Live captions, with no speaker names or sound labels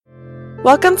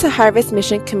Welcome to Harvest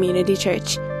Mission Community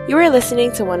Church. You are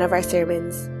listening to one of our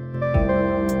sermons.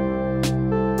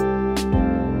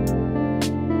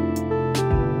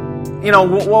 You know,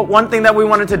 one thing that we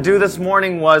wanted to do this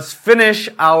morning was finish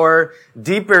our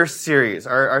Deeper series,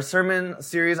 our sermon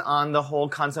series on the whole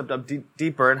concept of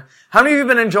deeper. How many of you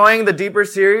have been enjoying the Deeper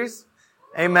series?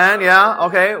 Amen. Yeah.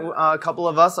 Okay. A couple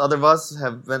of us, other of us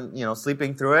have been,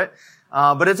 sleeping through it.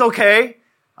 But it's okay.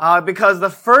 Because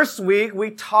the first week we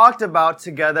talked about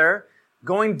together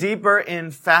going deeper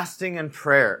in fasting and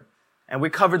prayer. And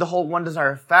we covered the whole One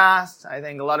Desire fast. I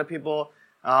think a lot of people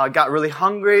got really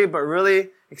hungry, but really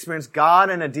experienced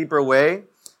God in a deeper way.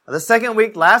 The second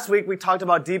week, last week, we talked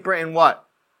about deeper in what?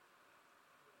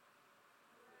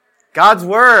 God's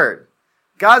Word.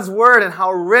 God's Word and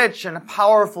how rich and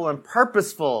powerful and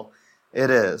purposeful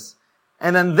it is.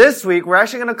 And then this week, we're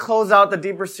actually going to close out the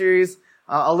Deeper series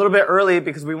a little bit early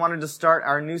because we wanted to start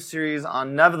our new series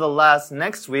on Nevertheless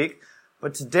next week.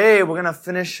 But today, we're going to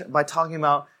finish by talking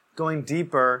about going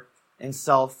deeper in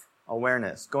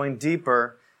self-awareness. Going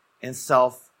deeper in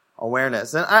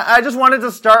self-awareness. And I just wanted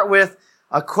to start with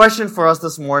a question for us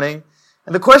this morning.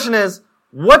 And the question is,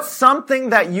 what's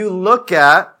something that you look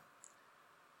at,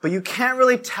 but you can't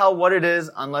really tell what it is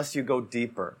unless you go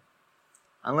deeper?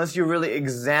 Unless you really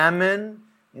examine,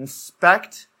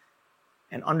 inspect,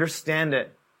 and understand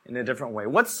it in a different way.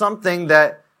 What's something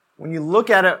that when you look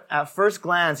at it at first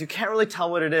glance, you can't really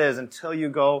tell what it is until you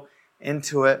go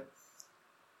into it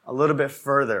a little bit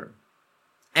further.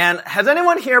 And has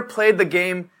anyone here played the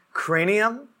game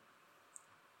Cranium?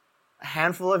 A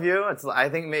handful of you. It's, I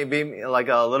think, maybe like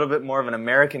a little bit more of an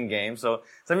American game. So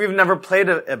some of you have never played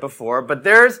it before. But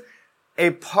there's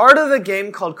a part of the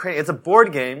game called Cranium. It's a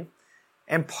board game.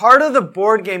 And part of the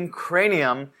board game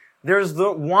Cranium, there's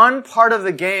the one part of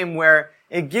the game where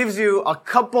it gives you a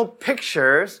couple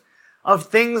pictures of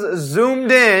things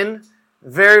zoomed in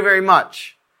very, very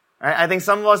much. Right? I think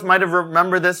some of us might have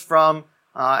remembered this from,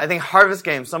 I think Harvest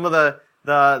Game. Some of the,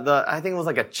 I think it was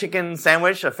like a chicken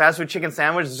sandwich, a fast food chicken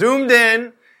sandwich, zoomed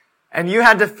in, and you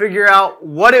had to figure out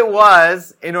what it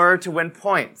was in order to win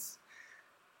points.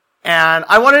 And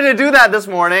I wanted to do that this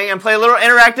morning and play a little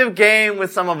interactive game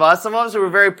with some of us. Some of us who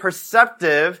were very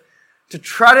perceptive to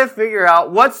try to figure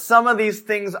out what some of these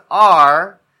things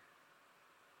are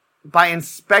by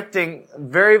inspecting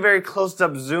very, very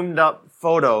close-up, zoomed-up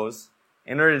photos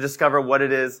in order to discover what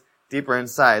it is deeper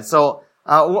inside. So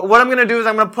what I'm going to do is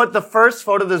I'm going to put the first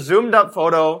photo, the zoomed-up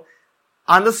photo,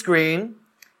 on the screen,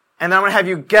 and then I'm going to have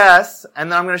you guess,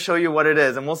 and then I'm going to show you what it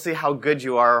is, and we'll see how good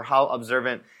you are or how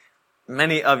observant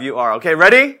many of you are. Okay,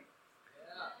 ready?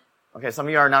 Yeah. Okay, some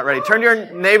of you are not ready. Turn to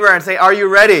your neighbor and say, "Are you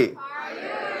ready?"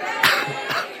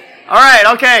 All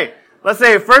right, okay. Let's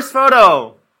say first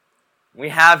photo we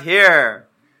have here.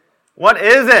 What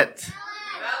is it?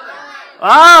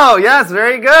 Oh, yes,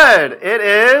 very good. It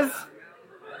is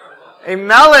a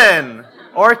melon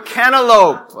or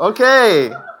cantaloupe.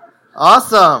 Okay,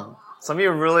 awesome. Some of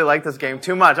you really like this game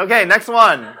too much. Okay, next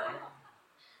one.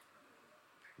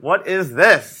 What is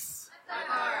this?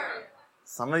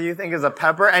 Some of you think it's a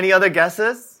pepper. Any other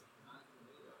guesses?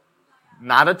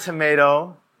 Not a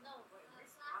tomato.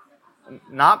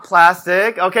 Not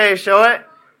plastic. Okay, show it.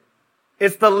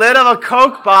 It's the lid of a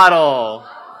Coke bottle.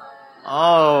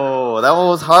 Oh, that one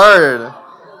was hard.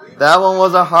 That one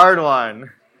was a hard one.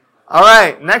 All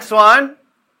right, next one.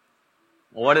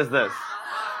 What is this?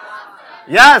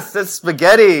 Yes, it's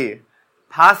spaghetti.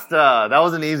 Pasta. That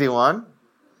was an easy one.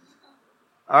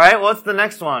 All right, what's the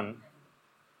next one?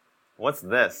 What's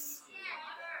this?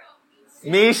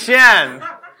 Mi Xian.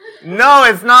 No,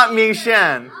 it's not Mi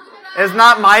Xian. It's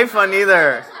not my fun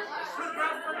either.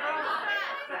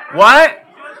 What?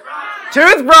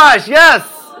 Toothbrush, yes.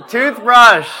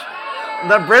 Toothbrush.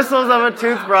 The bristles of a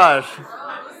toothbrush.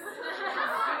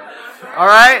 All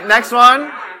right, next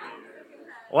one.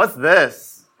 What's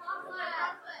this?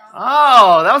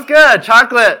 Oh, that was good.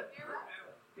 Chocolate.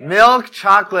 Milk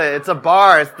chocolate. It's a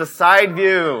bar. It's the side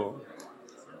view.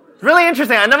 It's really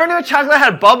interesting. I never knew chocolate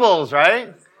had bubbles,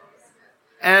 right?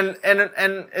 And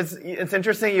it's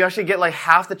interesting. You actually get like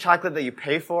half the chocolate that you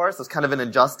pay for, so it's kind of an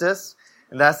injustice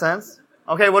in that sense.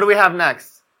 Okay, what do we have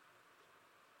next?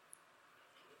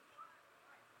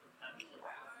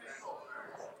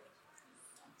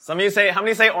 Some of you say, how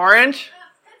many say orange?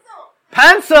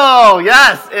 Pencil!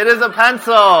 Yes, it is a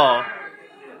pencil.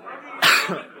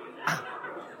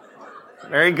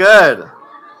 Very good. All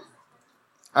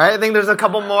right, I think there's a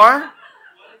couple more.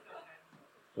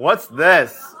 What's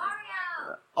this?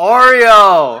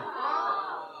 Oreo.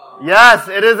 Yes,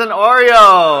 it is an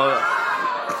Oreo.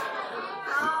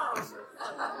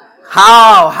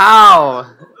 How?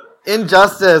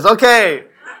 Injustice. Okay.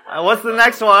 What's the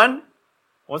next one?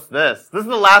 What's this? This is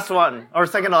the last one, or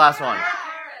second to last one.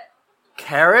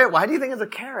 Carrot? Why do you think it's a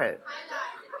carrot?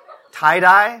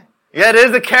 Tie-dye? Yeah, it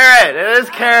is a carrot. It is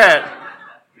carrot.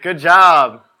 Good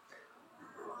job.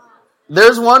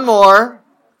 There's one more.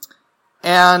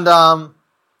 And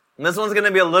this one's going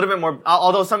to be a little bit more,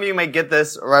 although some of you may get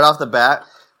this right off the bat.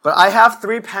 But I have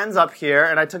 3 pens up here,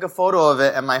 and I took a photo of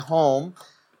it at my home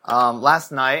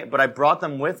last night, but I brought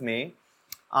them with me.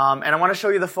 And I want to show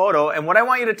you the photo. And what I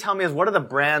want you to tell me is, what are the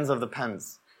brands of the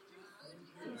pens?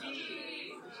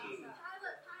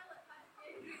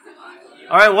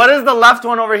 All right, what is the left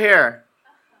one over here?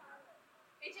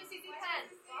 HMCC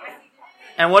pen.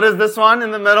 And what is this one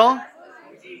in the middle?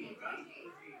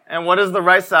 And what is the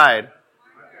right side?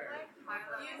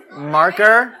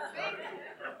 Marker.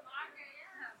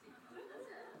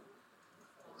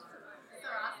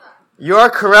 You are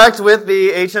correct with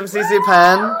the HMCC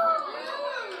pen.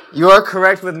 You are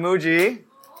correct with Muji.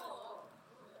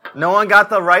 No one got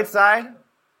the right side?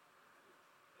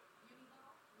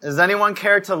 Does anyone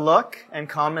care to look and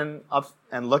come and up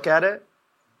and look at it?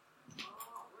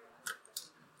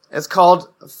 It's called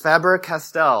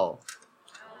Faber-Castell.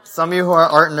 Some of you who are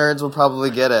art nerds will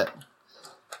probably get it.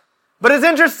 But it's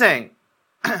interesting.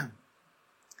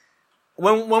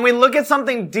 When we look at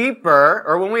something deeper,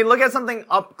 or when we look at something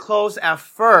up close at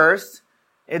first,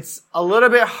 it's a little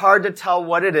bit hard to tell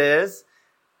what it is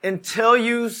until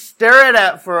you stare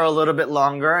at it for a little bit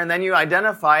longer, and then you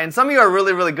identify. And some of you are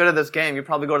really, really good at this game. You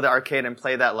probably go to the arcade and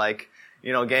play that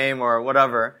game or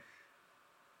whatever.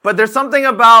 But there's something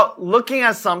about looking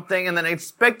at something and then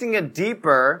expecting it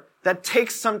deeper that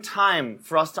takes some time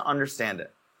for us to understand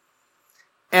it.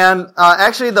 And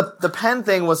actually, the pen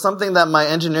thing was something that my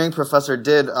engineering professor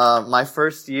did my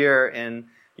first year in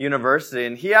university,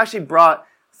 and he actually brought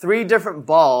 3 different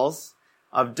balls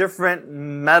of different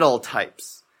metal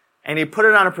types. And he put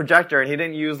it on a projector, and he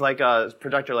didn't use like a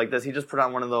projector like this. He just put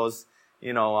on one of those,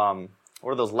 what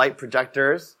are those light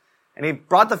projectors? And he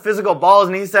brought the physical balls,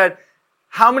 and he said,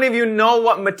 how many of you know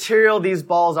what material these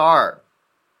balls are?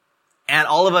 And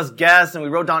all of us guessed, and we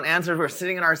wrote down answers. We were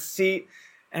sitting in our seat,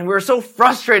 and we were so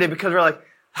frustrated because we're like,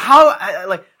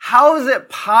 how is it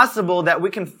possible that we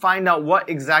can find out what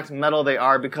exact metal they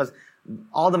are? Because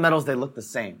all the metals, they look the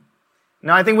same.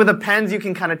 Now, I think with the pens, you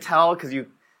can kind of tell, because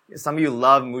some of you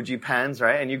love Muji pens,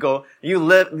 right? And you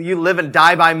live and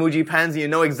die by Muji pens, and you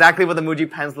know exactly what the Muji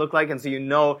pens look like, and so you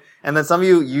know, and then some of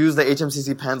you use the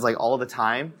HMCC pens like all the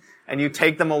time, and you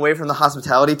take them away from the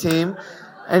hospitality team,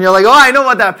 and you're like, oh, I know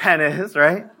what that pen is,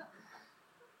 right?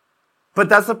 But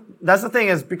that's the thing,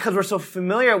 is because we're so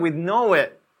familiar, we know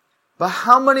it. But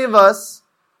how many of us,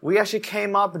 we actually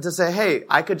came up and to say, hey,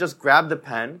 I could just grab the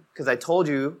pen, because I told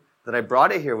you that I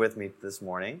brought it here with me this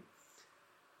morning,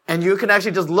 and you can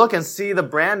actually just look and see the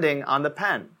branding on the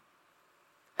pen.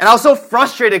 And I was so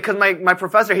frustrated because my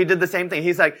professor, he did the same thing.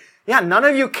 He's like, yeah, none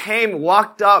of you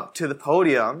walked up to the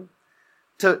podium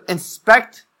to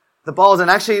inspect the balls,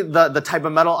 and actually the type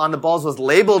of metal on the balls was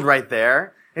labeled right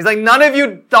there. He's like, none of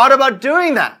you thought about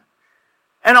doing that.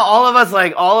 And all of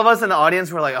us in the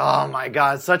audience were like, oh my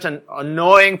God, such an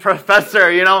annoying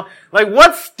professor, Like,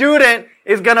 what student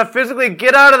is gonna physically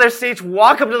get out of their seats,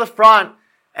 walk up to the front,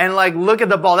 and look at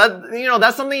the ball?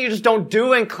 That's something you just don't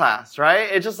do in class, right?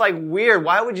 It's just weird.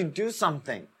 Why would you do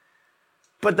something?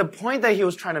 But the point that he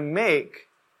was trying to make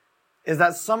is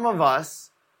that some of us,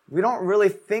 we don't really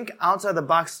think outside the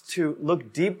box to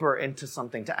look deeper into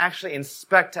something, to actually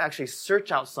inspect, to actually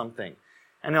search out something.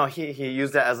 I know he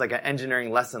used that as an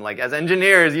engineering lesson. As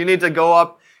engineers, you need to go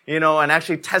up, and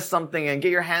actually test something and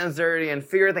get your hands dirty and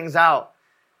figure things out.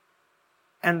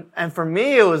 And for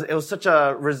me, it was such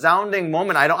a resounding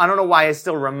moment. I don't know why I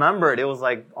still remember it. It was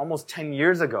almost 10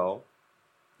 years ago.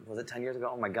 Was it 10 years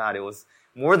ago? Oh my God, it was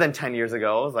more than 10 years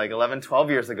ago. It was 11, 12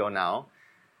 years ago now.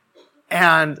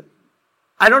 And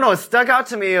I don't know, it stuck out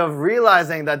to me of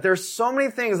realizing that there's so many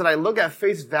things that I look at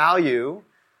face value,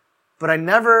 but I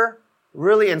never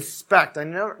really inspect. I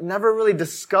never really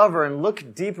discover and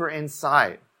look deeper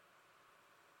inside.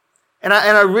 And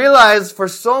I realized for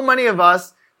so many of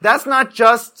us, that's not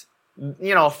just,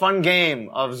 a fun game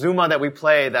of Zuma that we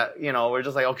play that, we're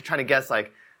just trying to guess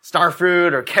star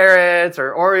fruit or carrots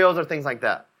or Oreos or things like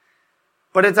that.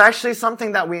 But it's actually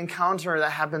something that we encounter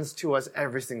that happens to us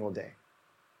every single day.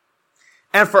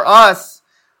 And for us,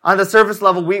 on the surface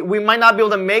level, we might not be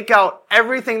able to make out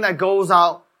everything that goes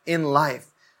out in life.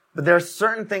 But there are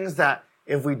certain things that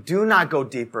if we do not go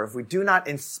deeper, if we do not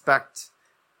inspect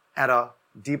at a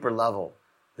deeper level,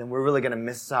 then we're really going to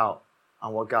miss out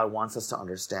on what God wants us to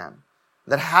understand.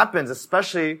 That happens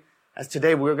especially as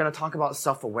today we're going to talk about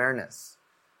self-awareness.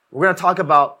 We're going to talk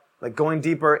about like going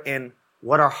deeper in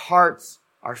what our hearts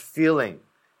are feeling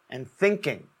and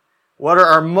thinking, what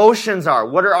our emotions are,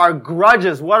 what are our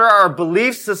grudges, what are our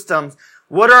belief systems,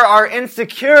 what are our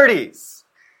insecurities.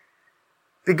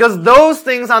 Because those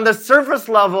things on the surface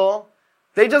level,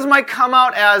 they just might come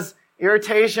out as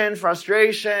irritation,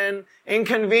 frustration,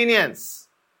 inconvenience.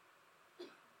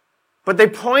 But they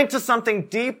point to something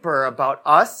deeper about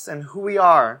us and who we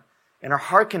are in our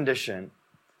heart condition,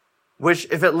 which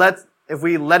if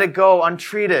we let it go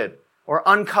untreated or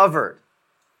uncovered,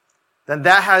 then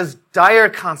that has dire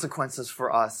consequences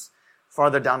for us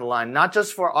farther down the line. Not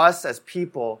just for us as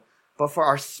people, but for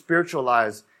our spiritual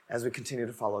lives as we continue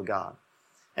to follow God.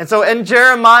 And so in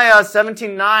Jeremiah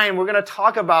 17:9, we're going to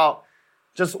talk about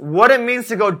just what it means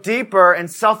to go deeper in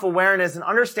self-awareness and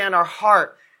understand our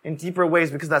heart in deeper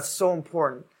ways, because that's so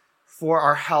important for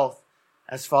our health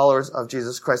as followers of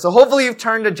Jesus Christ. So hopefully you've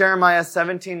turned to Jeremiah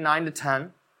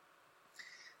 17:9-10.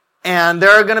 And there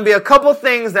are going to be a couple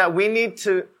things that we need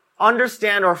to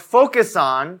understand or focus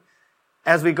on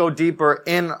as we go deeper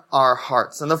in our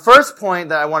hearts. And the first point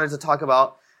that I wanted to talk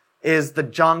about is the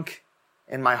junk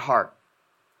in my heart.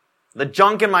 The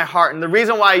junk in my heart. And the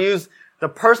reason why I use the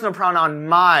personal pronoun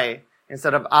my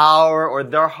instead of our or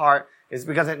their heart is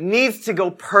because it needs to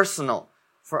go personal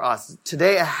for us.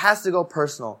 Today it has to go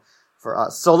personal for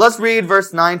us. So let's read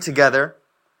verse 9 together.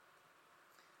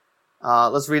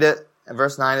 Let's read it in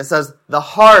verse 9. It says, "The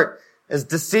heart is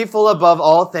deceitful above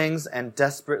all things and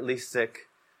desperately sick.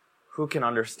 Who can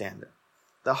understand it?"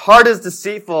 The heart is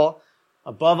deceitful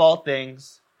above all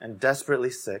things and desperately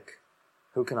sick.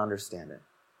 Who can understand it?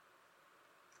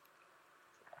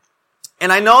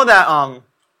 And I know that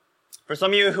for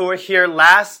some of you who were here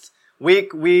last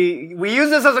week, we use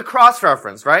this as a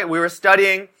cross-reference, right? We were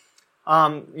studying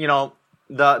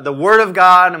the Word of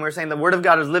God, and we were saying the Word of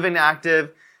God is living and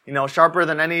active, sharper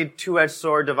than any two-edged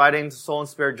sword, dividing soul and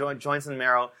spirit, joints and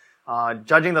marrow,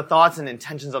 judging the thoughts and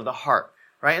intentions of the heart,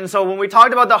 right? And so when we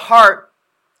talked about the heart,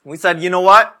 we said, you know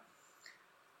what?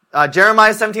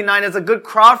 Jeremiah 17:9 is a good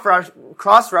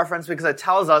cross-reference because it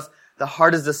tells us the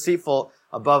heart is deceitful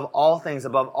above all things,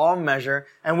 above all measure,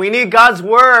 and we need God's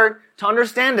Word to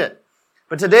understand it.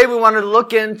 But today we wanted to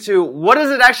look into what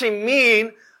does it actually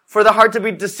mean for the heart to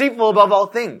be deceitful above all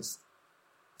things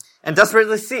and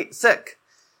desperately sick.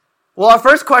 Well, our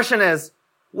first question is,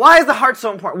 why is the heart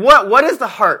so important? What is the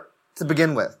heart to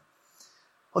begin with?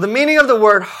 Well, the meaning of the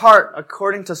word heart,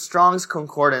 according to Strong's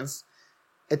Concordance,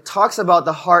 it talks about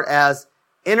the heart as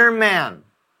inner man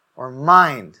or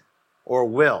mind or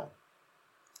will.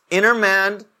 Inner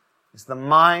man is the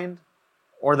mind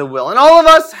or the will. And all of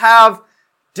us have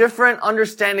different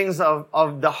understandings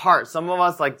of the heart. Some of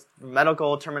us, like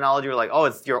medical terminology, we're like, oh,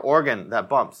 it's your organ that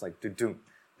bumps, like dun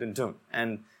dun dun.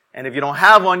 And if you don't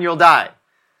have one, you'll die.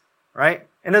 Right?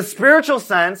 In a spiritual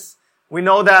sense, we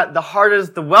know that the heart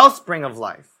is the wellspring of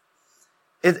life.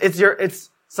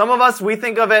 Some of us, we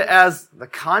think of it as the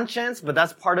conscience, but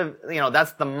that's part of,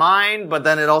 that's the mind, but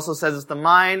then it also says it's the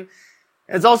mind.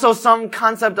 It's also some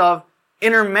concept of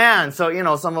inner man. So,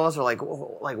 some of us are like,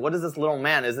 what is this little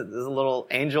man? Is it this little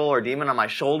angel or demon on my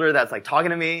shoulder that's like talking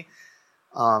to me?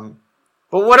 But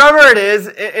whatever it is,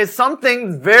 it's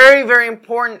something very, very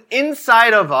important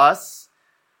inside of us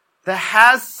that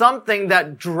has something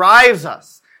that drives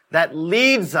us, that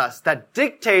leads us, that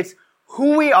dictates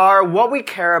who we are, what we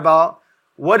care about,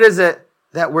 what is it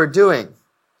that we're doing.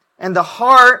 And the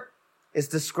heart is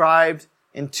described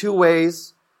in two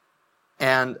ways,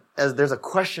 and as there's a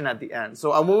question at the end.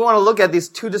 So we want to look at these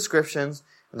two descriptions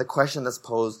and the question that's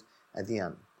posed at the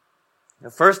end.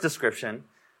 The first description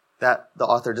that the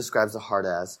author describes the heart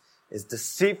as is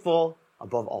deceitful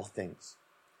above all things.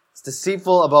 It's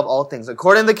deceitful above all things.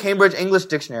 According to the Cambridge English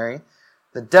Dictionary,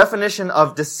 the definition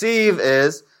of deceive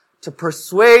is to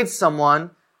persuade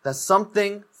someone that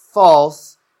something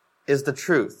false is the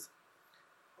truth,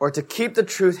 or to keep the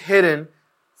truth hidden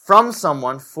from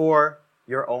someone for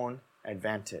your own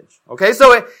advantage. Okay,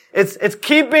 so it's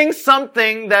keeping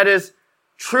something that is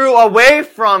true away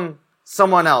from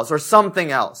someone else or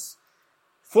something else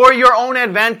for your own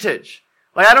advantage.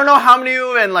 Like, I don't know how many of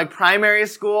you in like primary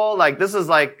school, like this is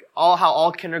like how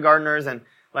all kindergartners and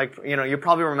like, you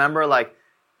probably remember like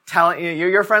telling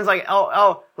your friends like,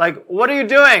 oh, like, what are you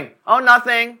doing? Oh,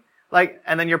 nothing. Like,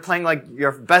 and then you're playing like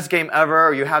your best game ever,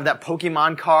 or you have that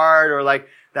Pokemon card or like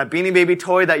that Beanie Baby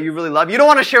toy that you really love. You don't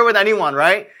want to share with anyone,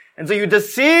 right? And so you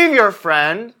deceive your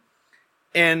friend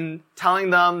in telling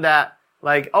them that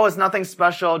like, oh, it's nothing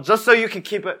special, just so you can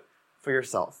keep it for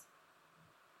yourself.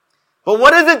 But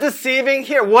what is it deceiving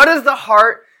here? What is the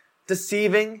heart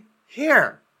deceiving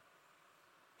here?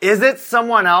 Is it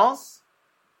someone else?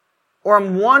 Or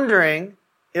I'm wondering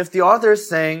if the author is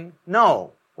saying,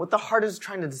 no, what the heart is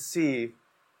trying to deceive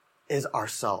is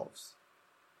ourselves.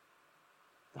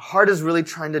 The heart is really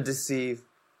trying to deceive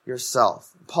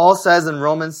yourself. Paul says in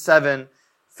Romans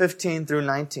 7:15 through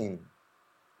 19,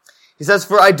 he says,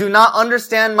 "For I do not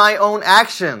understand my own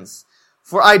actions,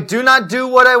 for I do not do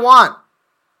what I want,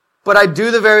 but I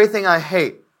do the very thing I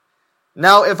hate.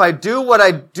 Now, if I do what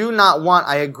I do not want,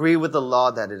 I agree with the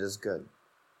law that it is good.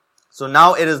 So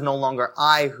now it is no longer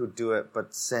I who do it,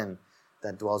 but sin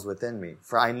that dwells within me.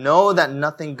 For I know that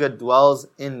nothing good dwells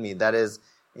in me, that is,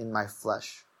 in my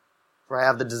flesh. For I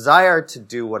have the desire to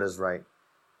do what is right,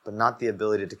 but not the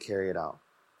ability to carry it out.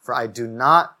 For I do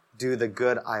not do the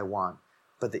good I want,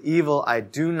 but the evil I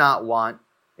do not want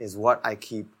is what I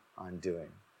keep on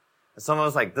doing." And some of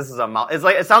us like, this is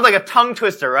it sounds like a tongue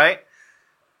twister, right?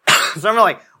 Some are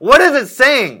like, what is it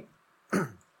saying?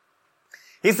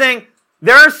 He's saying,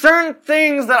 there are certain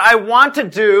things that I want to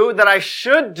do, that I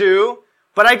should do,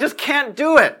 but I just can't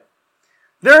do it.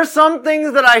 There are some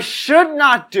things that I should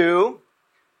not do,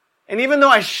 and even though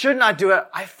I should not do it,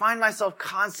 I find myself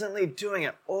constantly doing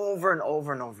it over and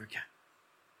over and over again.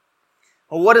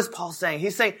 Well, what is Paul saying?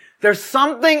 He's saying there's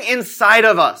something inside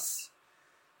of us.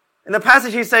 In the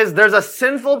passage, he says there's a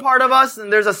sinful part of us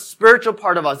and there's a spiritual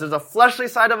part of us. There's a fleshly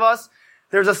side of us.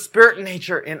 There's a spirit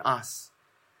nature in us.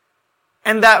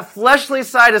 And that fleshly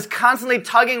side is constantly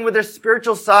tugging with their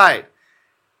spiritual side.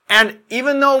 And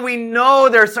even though we know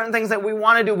there are certain things that we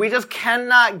want to do, we just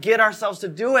cannot get ourselves to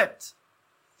do it.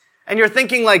 And you're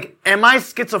thinking like, am I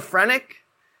schizophrenic?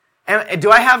 Do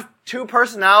I have two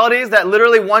personalities that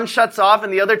literally one shuts off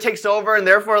and the other takes over, and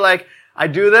therefore like, I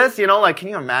do this, like, can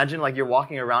you imagine, like, you're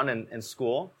walking around in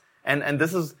school, and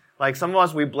this is, like, some of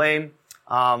us, we blame,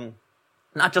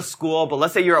 not just school, but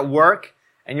let's say you're at work,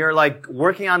 and you're, like,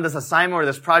 working on this assignment or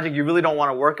this project you really don't want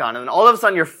to work on, and then all of a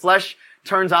sudden your flesh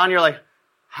turns on, you're like,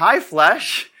 hi,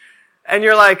 flesh, and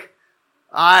you're like,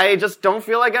 I just don't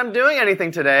feel like I'm doing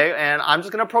anything today, and I'm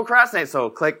just gonna procrastinate, so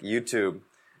click YouTube,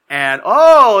 and,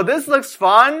 oh, this looks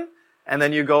fun, and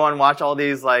then you go and watch all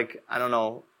these, like, I don't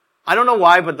know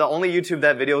why, but the only YouTube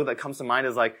that video that comes to mind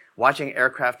is like watching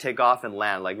aircraft take off and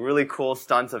land, like really cool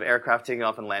stunts of aircraft taking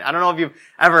off and land. I don't know if you've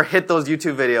ever hit those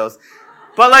YouTube videos,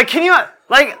 but like,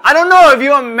 I don't know if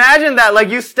you imagine that, like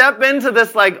you step into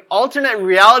this like alternate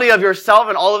reality of yourself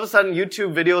and all of a sudden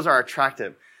YouTube videos are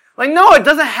attractive. Like, no, it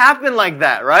doesn't happen like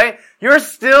that, right? You're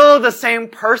still the same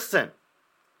person.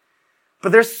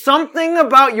 But there's something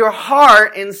about your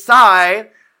heart inside,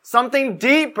 something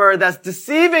deeper that's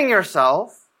deceiving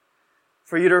yourself,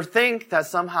 for you to think that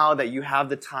somehow that you have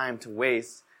the time to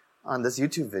waste on this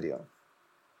YouTube video.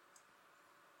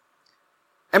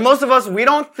 And most of us, we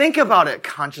don't think about it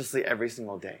consciously every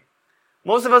single day.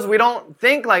 Most of us, we don't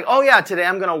think like, oh yeah, today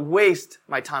I'm going to waste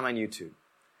my time on YouTube.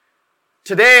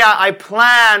 Today I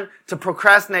plan to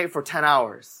procrastinate for 10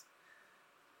 hours.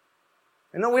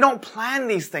 And no, we don't plan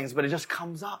these things, but it just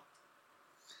comes up.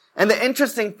 And the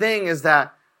interesting thing is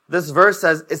that this verse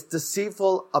says it's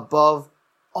deceitful above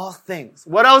all things.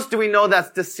 What else do we know that's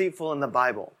deceitful in the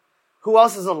Bible? Who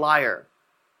else is a liar?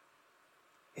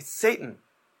 It's Satan.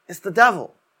 It's the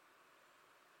devil.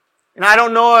 And I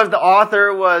don't know if the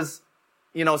author was,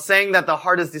 saying that the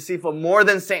heart is deceitful more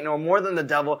than Satan or more than the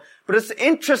devil, but it's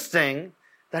interesting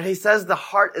that he says the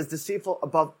heart is deceitful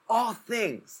above all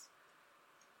things.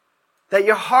 That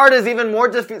your heart is even more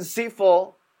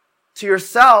deceitful to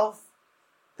yourself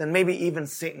than maybe even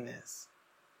Satan is.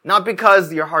 Not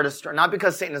because your heart is strong, not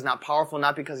because Satan is not powerful,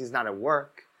 not because he's not at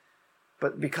work,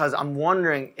 but because I'm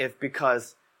wondering if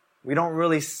because we don't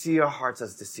really see our hearts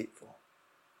as deceitful.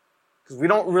 Because we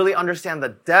don't really understand the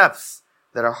depths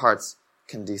that our hearts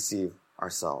can deceive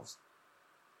ourselves.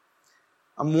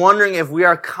 I'm wondering if we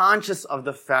are conscious of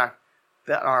the fact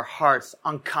that our hearts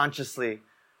unconsciously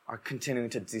are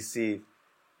continuing to deceive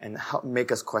and help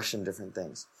make us question different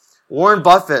things. Warren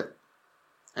Buffett,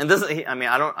 and this is,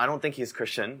 I don't think he's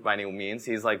Christian by any means.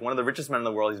 He's like one of the richest men in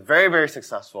the world. He's very, very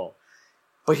successful.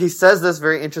 But he says this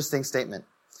very interesting statement.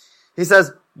 He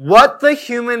says, what the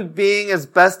human being is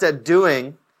best at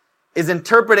doing is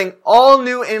interpreting all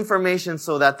new information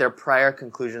so that their prior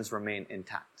conclusions remain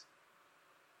intact.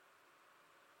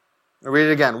 I'll read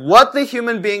it again. What the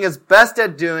human being is best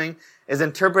at doing is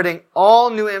interpreting all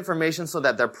new information so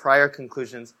that their prior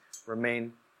conclusions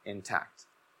remain intact.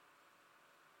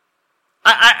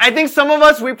 I think some of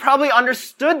us, we probably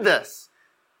understood this.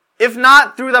 If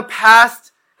not through the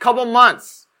past couple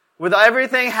months, with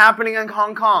everything happening in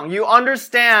Hong Kong, you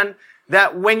understand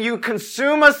that when you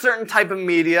consume a certain type of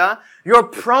media, you're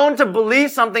prone to believe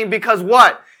something because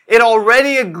what? It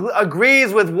already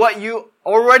agrees with what you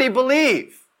already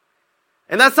believe.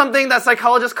 And that's something that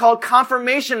psychologists call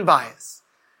confirmation bias.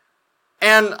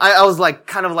 And I was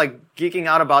kind of geeking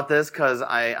out about this because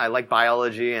I like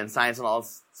biology and science and all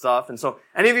this stuff. And so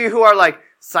any of you who are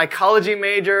psychology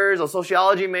majors or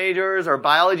sociology majors or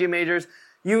biology majors,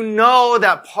 you know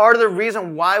that part of the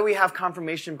reason why we have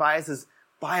confirmation bias is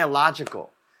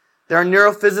biological. There are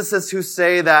neurophysicists who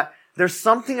say that there's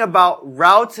something about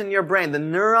routes in your brain, the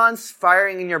neurons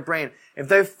firing in your brain. If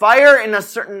they fire in a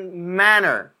certain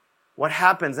manner, what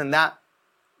happens? And that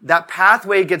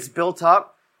pathway gets built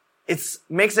up. It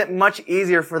makes it much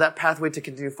easier for that pathway to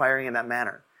continue firing in that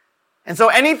manner. And so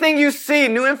anything you see,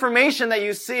 new information that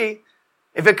you see,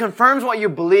 if it confirms what you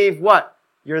believe,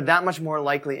 you're that much more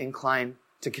likely inclined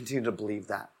to continue to believe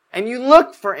that. And you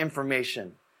look for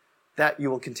information that you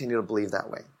will continue to believe that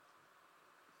way.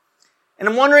 And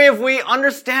I'm wondering if we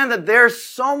understand that there's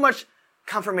so much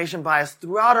confirmation bias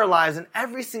throughout our lives in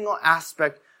every single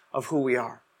aspect of who we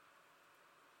are.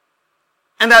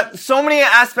 And that so many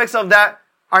aspects of that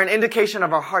are an indication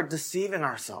of our heart deceiving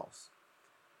ourselves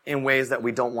in ways that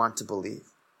we don't want to believe.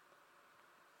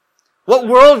 What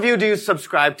worldview do you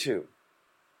subscribe to?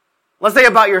 Let's say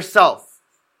about yourself.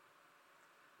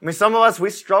 I mean, some of us, we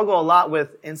struggle a lot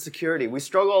with insecurity. We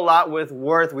struggle a lot with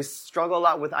worth. We struggle a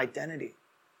lot with identity.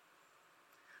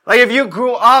 If you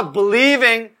grew up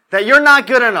believing that you're not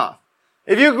good enough,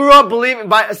 if you grew up believing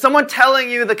by someone telling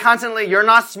you that constantly you're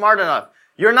not smart enough,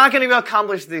 you're not going to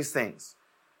accomplish these things.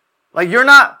 You're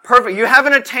not perfect. You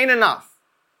haven't attained enough.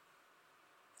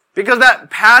 Because that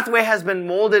pathway has been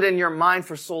molded in your mind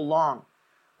for so long.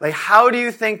 How do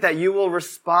you think that you will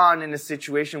respond in a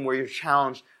situation where you're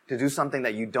challenged to do something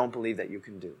that you don't believe that you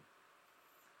can do?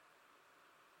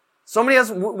 So many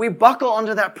of us, we buckle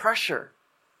under that pressure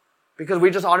because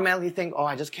we just automatically think,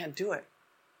 I just can't do it.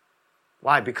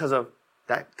 Why? Because of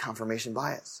that confirmation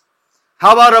bias.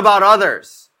 How about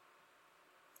others?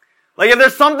 If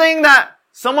there's something that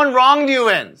someone wronged you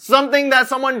in, something that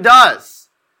someone does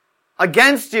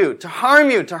against you, to harm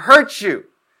you, to hurt you,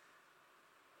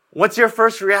 what's your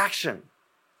first reaction?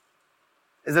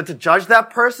 Is it to judge that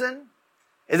person?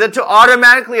 Is it to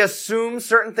automatically assume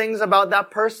certain things about that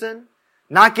person?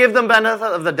 Not give them benefit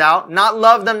of the doubt? Not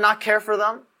love them, not care for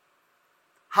them?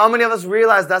 How many of us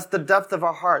realize that's the depth of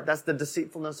our heart? That's the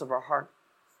deceitfulness of our heart.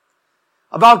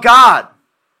 About God.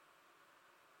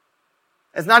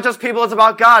 It's not just people, it's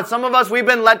about God. Some of us, we've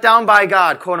been let down by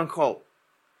God, quote unquote.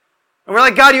 And we're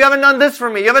like, God, you haven't done this for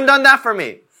me. You haven't done that for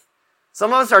me.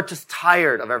 Some of us are just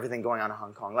tired of everything going on in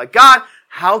Hong Kong. God,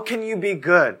 how can you be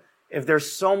good if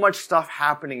there's so much stuff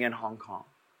happening in Hong Kong?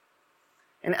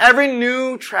 And every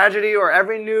new tragedy or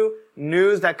every new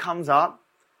news that comes up,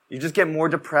 you just get more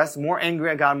depressed, more angry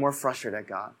at God, more frustrated at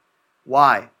God.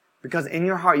 Why? Because in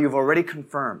your heart, you've already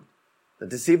confirmed the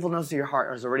deceitfulness of your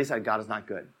heart has already said God is not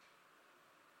good.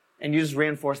 And you just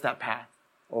reinforce that path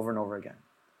over and over again.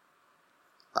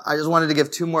 I just wanted to give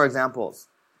two more examples.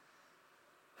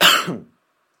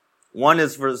 One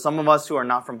is for some of us who are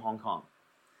not from Hong Kong.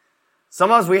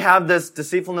 Some of us, we have this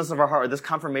deceitfulness of our heart, or this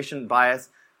confirmation bias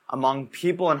among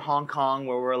people in Hong Kong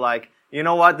where we're like, you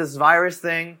know what, this virus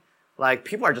thing,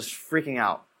 people are just freaking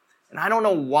out. And I don't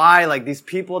know why, these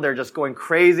people, they're just going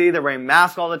crazy. They're wearing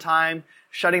masks all the time,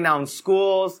 shutting down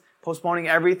schools, postponing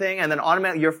everything, and then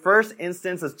automatically your first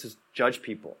instance is to judge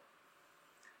people.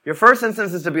 Your first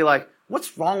instance is to be like,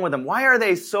 what's wrong with them? Why are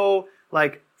they so,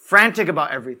 frantic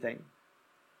about everything?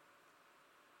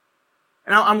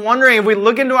 And I'm wondering if we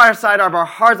look into our side of our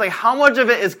hearts, how much of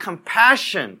it is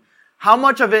compassion? How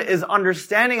much of it is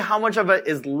understanding? How much of it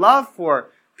is love for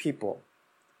people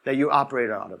that you operate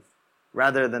out of,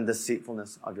 rather than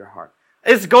deceitfulness of your heart?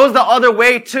 It goes the other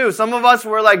way too. Some of us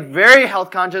were very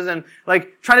health conscious and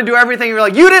trying to do everything. You're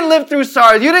you didn't live through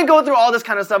SARS. You didn't go through all this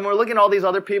kind of stuff. And we're looking at all these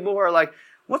other people who are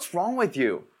what's wrong with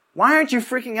you? Why aren't you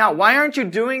freaking out? Why aren't you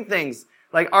doing things?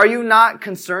 Are you not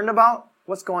concerned about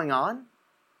what's going on?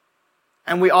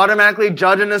 And we automatically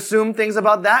judge and assume things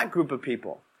about that group of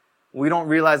people. We don't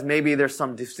realize maybe there's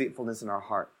some deceitfulness in our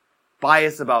heart.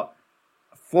 Bias about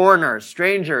foreigners,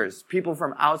 strangers, people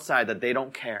from outside that they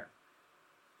don't care.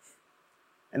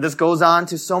 And this goes on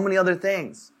to so many other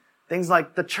things. Things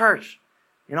like the church.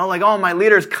 My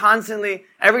leaders constantly,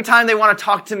 every time they want to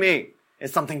talk to me,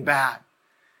 it's something bad.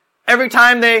 Every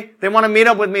time they want to meet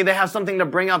up with me, they have something to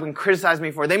bring up and criticize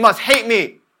me for. They must hate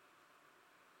me.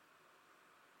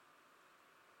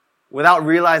 Without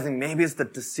realizing maybe it's the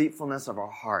deceitfulness of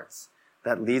our hearts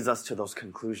that leads us to those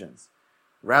conclusions.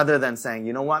 Rather than saying,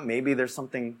 you know what, maybe there's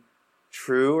something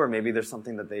true, or maybe there's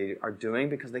something that they are doing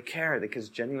because they care, because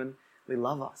genuinely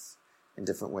love us in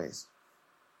different ways.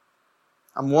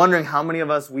 I'm wondering how many of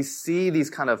us, we see these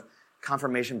kind of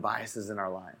confirmation biases in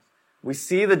our lives. We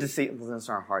see the deceitfulness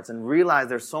in our hearts and realize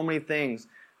there's so many things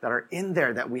that are in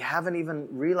there that we haven't even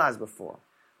realized before,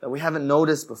 that we haven't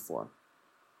noticed before.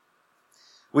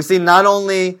 We see not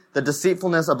only the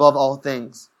deceitfulness above all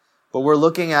things, but we're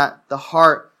looking at the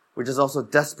heart, which is also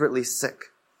desperately sick.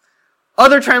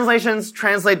 Other translations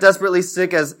translate desperately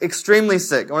sick as extremely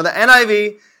sick. Or the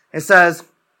NIV, it says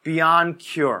beyond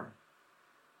cure.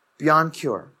 Beyond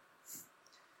cure.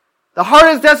 The heart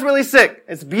is desperately sick.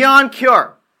 It's beyond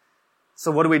cure.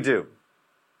 So what do?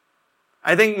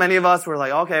 I think many of us were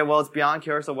like, okay, well, it's beyond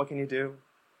cure, so what can you do?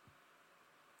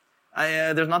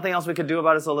 There's nothing else we could do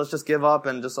about it, so let's just give up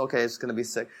and just, okay, it's going to be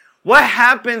sick. What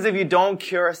happens if you don't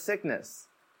cure a sickness?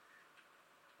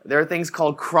 There are things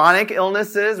called chronic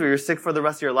illnesses where you're sick for the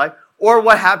rest of your life. Or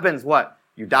what happens? What?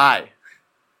 You die.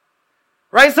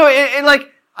 Right? So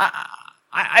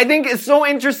I think it's so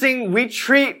interesting. We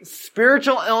treat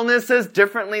spiritual illnesses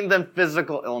differently than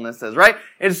physical illnesses, right?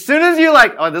 As soon as you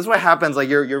this is what happens. Like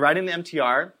you're riding the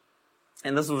MTR,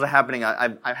 and this was happening.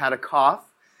 I've had a cough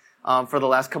for the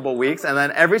last couple of weeks, and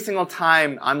then every single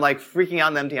time I'm like freaking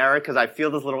out in the MTR because I feel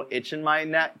this little itch in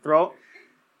my throat,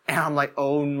 and I'm like,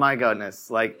 oh my goodness!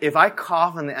 Like if I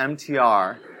cough in the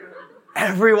MTR,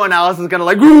 everyone else is gonna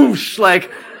whoosh,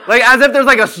 like as if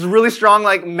there's a really strong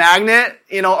magnet,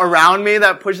 around me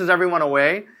that pushes everyone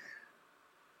away.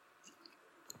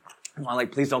 I'm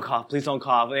please don't cough, please don't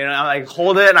cough. I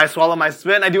hold it and I swallow my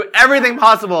spit and I do everything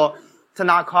possible to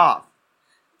not cough.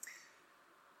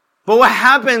 But what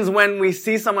happens when we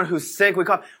see someone who's sick,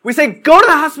 we say, go to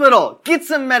the hospital, get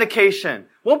some medication.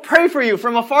 We'll pray for you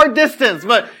from a far distance,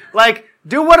 but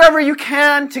do whatever you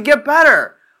can to get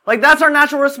better. That's our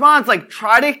natural response.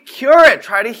 Try to cure it,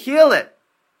 try to heal it.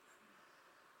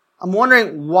 I'm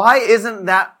wondering, why isn't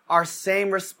that our same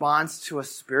response to a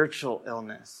spiritual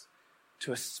illness,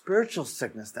 to a spiritual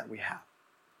sickness that we have?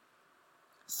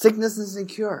 Sickness isn't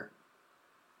cured.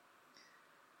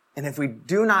 And if we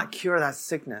do not cure that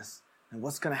sickness, then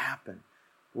what's going to happen?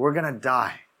 We're going to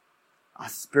die a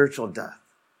spiritual death.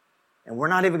 And we're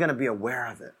not even going to be aware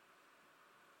of it.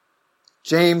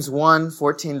 James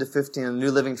 1:14-15 in the New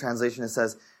Living Translation, it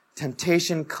says,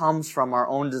 temptation comes from our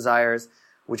own desires,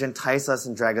 which entice us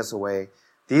and drag us away.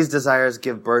 These desires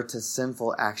give birth to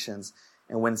sinful actions,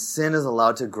 and when sin is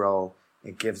allowed to grow,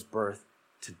 it gives birth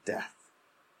to death.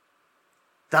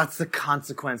 That's the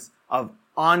consequence of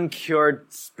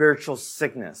uncured spiritual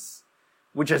sickness,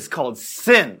 which is called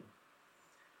sin.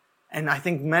 And I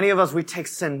think many of us, we take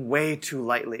sin way too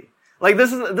lightly.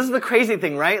 This is the crazy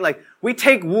thing, right? We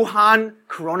take Wuhan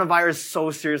coronavirus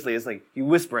so seriously. It's you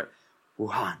whisper it,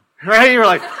 Wuhan, right? You're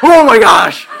like, oh my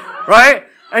gosh, right?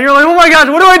 And you're like, oh my gosh,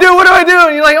 what do I do? What do I do?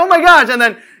 And you're like, oh my gosh. And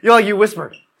then you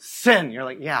whisper, sin. You're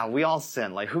like, yeah, we all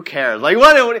sin. Who cares?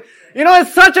 What?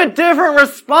 It's such a different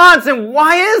response. And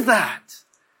why is that?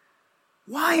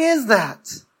 Why is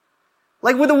that?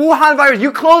 With the Wuhan virus,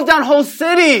 you close down whole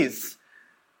cities,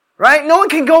 right? No one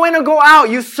can go in or go out.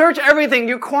 You search everything.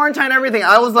 You quarantine everything.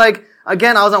 I was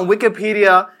on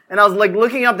Wikipedia and I was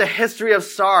looking up the history of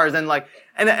SARS and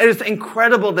it's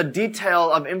incredible the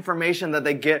detail of information that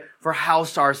they get for how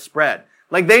SARS spread.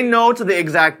 They know to the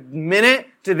exact minute,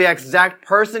 to the exact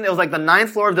person. It was the 9th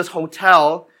floor of this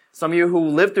hotel. Some of you who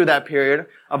lived through that period,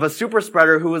 of a super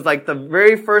spreader who was the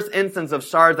very first instance of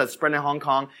SARS that spread in Hong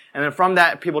Kong. And then from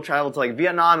that, people traveled to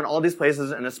Vietnam and all these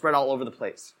places, and it spread all over the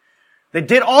place. They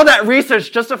did all that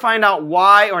research just to find out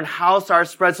why or how SARS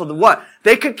spread so that what?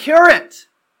 They could cure it.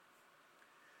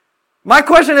 My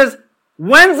question is,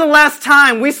 when's the last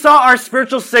time we saw our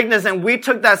spiritual sickness and we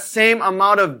took that same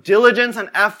amount of diligence and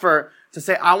effort to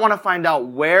say, I want to find out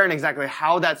where and exactly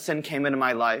how that sin came into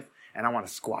my life, and I want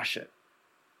to squash it.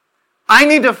 I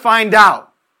need to find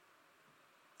out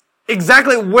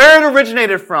exactly where it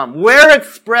originated from, where it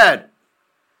spread,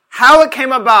 how it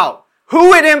came about,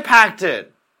 who it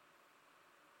impacted.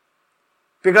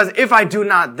 Because if I do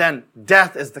not, then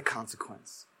death is the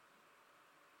consequence.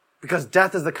 Because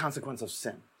death is the consequence of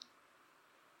sin.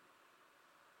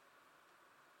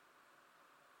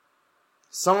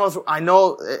 Some of us, I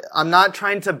know, I'm not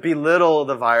trying to belittle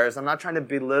the virus. I'm not trying to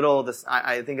belittle this.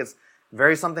 I think it's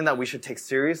very something that we should take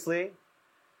seriously.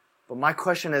 But my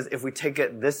question is, if we take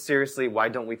it this seriously, why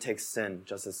don't we take sin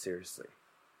just as seriously?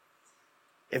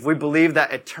 If we believe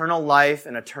that eternal life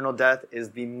and eternal death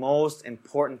is the most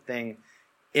important thing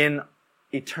in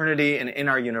eternity and in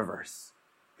our universe,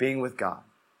 being with God,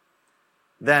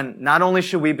 then not only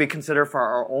should we be considered for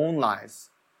our own lives,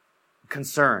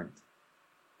 concerned,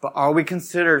 but are we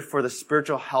considered for the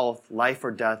spiritual health, life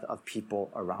or death of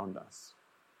people around us?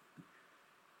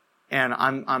 And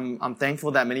I'm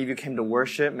thankful that many of you came to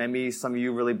worship. Maybe some of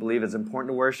you really believe it's important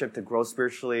to worship, to grow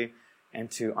spiritually,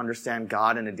 and to understand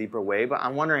God in a deeper way. But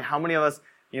I'm wondering how many of us,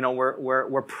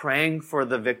 we're praying for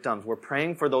the victims. We're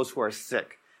praying for those who are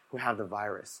sick, who have the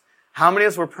virus. How many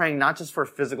of us were praying not just for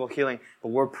physical healing, but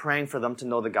we're praying for them to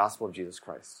know the gospel of Jesus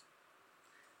Christ?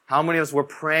 How many of us were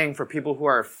praying for people who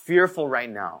are fearful right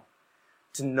now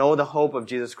to know the hope of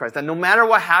Jesus Christ? That no matter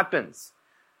what happens,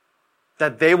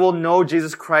 that they will know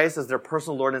Jesus Christ as their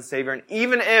personal Lord and Savior. And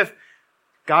even if,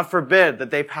 God forbid,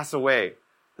 that they pass away,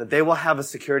 that they will have a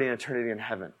security and eternity in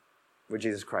heaven with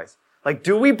Jesus Christ. Like,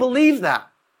 do we believe that?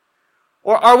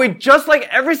 Or are we just like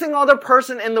every single other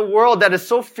person in the world that is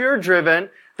so fear-driven,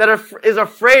 that is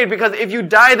afraid because if you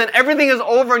die, then everything is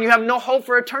over and you have no hope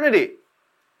for eternity?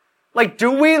 Like,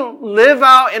 do we live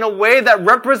out in a way that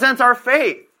represents our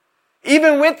faith,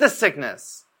 even with the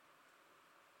sickness?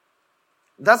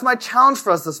 That's my challenge for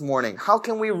us this morning. How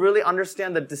can we really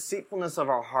understand the deceitfulness of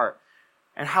our heart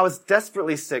and how it's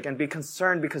desperately sick and be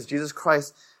concerned because Jesus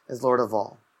Christ is Lord of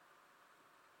all?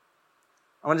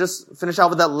 I want to just finish out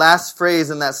with that last phrase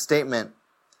in that statement.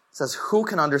 It says, who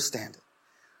can understand it?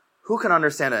 Who can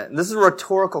understand it? And this is a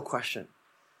rhetorical question.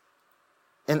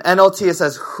 In NLT, it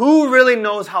says, who really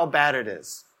knows how bad it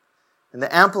is? In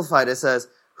the Amplified, it says,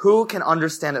 who can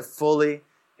understand it fully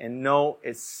and know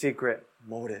its secret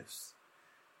motives?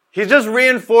 He's just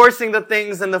reinforcing the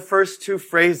things in the first two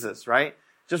phrases, right?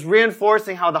 Just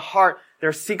reinforcing how the heart,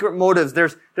 there's secret motives.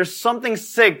 There's something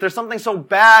sick. There's something so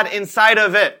bad inside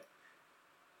of it.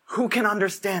 Who can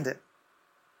understand it?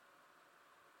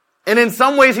 And in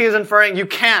some ways, he is inferring you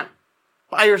can't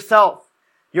by yourself.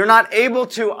 You're not able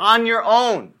to on your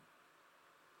own.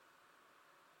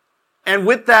 And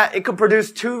with that, it could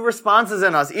produce two responses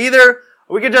in us. Either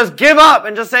we could just give up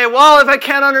and just say, well, if I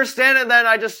can't understand it, then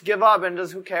I just give up and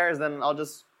just who cares? Then I'll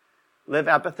just live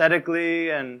apathetically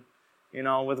and,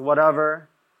 with whatever.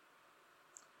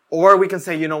 Or we can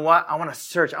say, you know what? I want to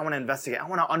search. I want to investigate. I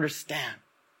want to understand.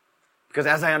 Because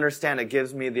as I understand, it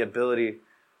gives me the ability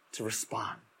to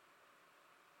respond.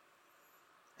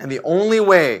 And the only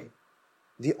way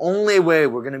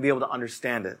we're going to be able to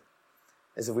understand it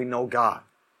is if we know God.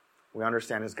 We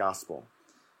understand His gospel.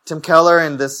 Tim Keller,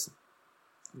 in this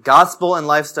Gospel and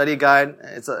Life study guide,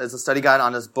 it's a study guide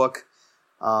on his book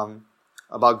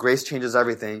about grace changes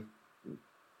everything.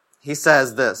 He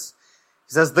says this.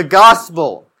 He says, the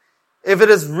gospel, if it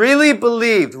is really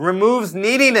believed, removes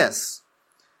neediness,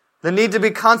 the need to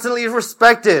be constantly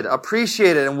respected,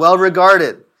 appreciated, and well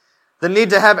regarded, the need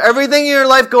to have everything in your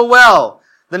life go well,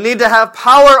 the need to have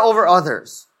power over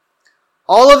others.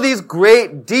 All of these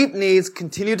great, deep needs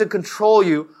continue to control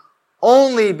you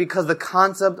only because the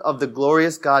concept of the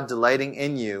glorious God delighting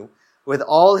in you with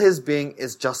all His being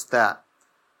is just that,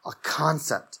 a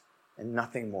concept and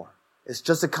nothing more. It's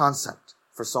just a concept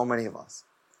for so many of us.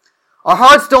 Our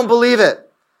hearts don't believe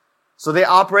it, so they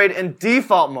operate in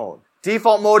default mode.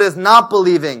 Default mode is not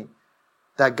believing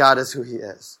that God is who He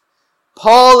is.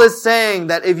 Paul is saying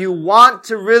that if you want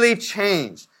to really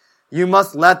change, you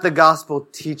must let the gospel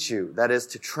teach you. That is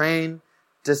to train,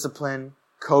 discipline,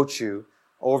 coach you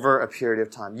over a period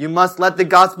of time. You must let the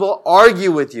gospel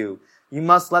argue with you. You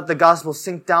must let the gospel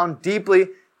sink down deeply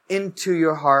into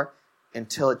your heart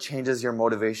until it changes your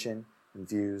motivation and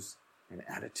views and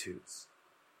attitudes.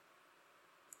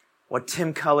 What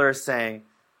Tim Keller is saying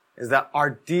is that our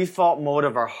default mode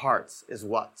of our hearts is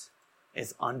what?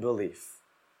 It's unbelief.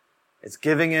 It's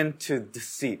giving in to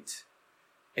deceit.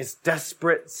 It's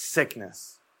desperate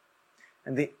sickness.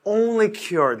 And the only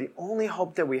cure, the only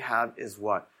hope that we have is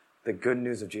what? The good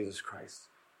news of Jesus Christ.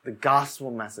 The gospel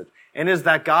message. And it is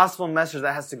that gospel message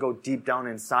that has to go deep down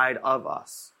inside of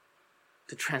us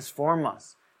to transform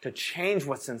us, to change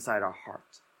what's inside our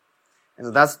heart. And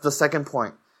so that's the second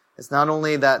point. It's not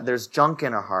only that there's junk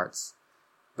in our hearts,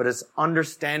 but it's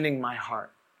understanding my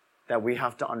heart that we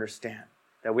have to understand,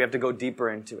 that we have to go deeper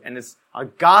into. And it's a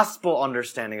gospel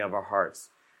understanding of our hearts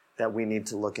that we need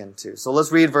to look into. So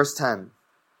let's read verse 10.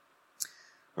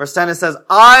 Verse 10, it says,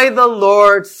 I, the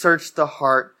Lord, search the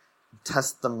heart and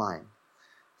test the mind,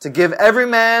 to give every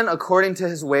man according to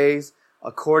his ways,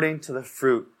 according to the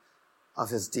fruit of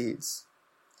his deeds.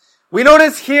 We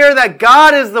notice here that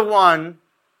God is the one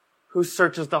who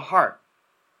searches the heart.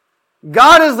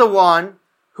 God is the one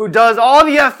who does all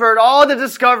the effort, all the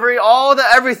discovery, all the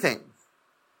everything.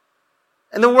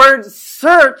 And the word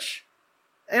search,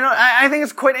 I think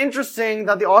it's quite interesting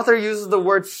that the author uses the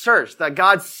word search, that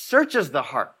God searches the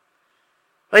heart.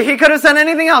 Like he could have said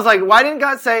anything else. Like, why didn't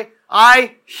God say,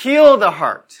 I heal the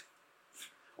heart?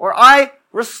 Or I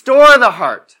restore the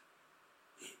heart?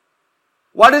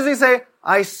 Why does he say,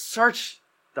 I search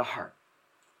the heart.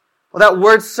 Well, that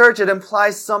word search, it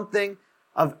implies something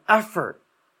of effort.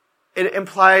 It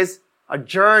implies a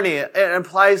journey. It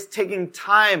implies taking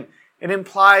time. It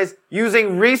implies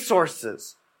using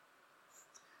resources.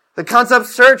 The concept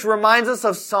search reminds us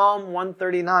of Psalm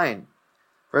 139,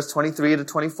 verse 23 to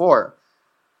 24.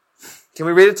 Can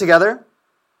we read it together?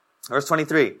 Verse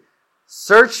 23.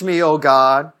 Search me, O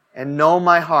God, and know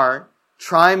my heart.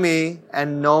 Try me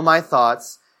and know my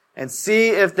thoughts, and see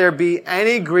if there be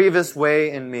any grievous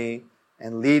way in me,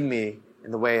 and lead me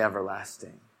in the way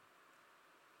everlasting.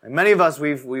 And many of us,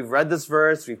 we've read this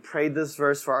verse, we've prayed this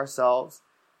verse for ourselves.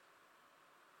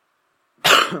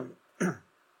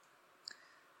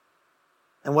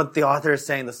 And what the author is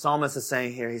saying, the psalmist is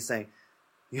saying here, he's saying,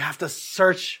 you have to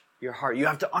search your heart. You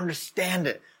have to understand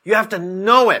it. You have to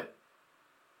know it.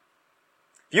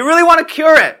 If you really want to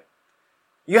cure it,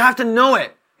 you have to know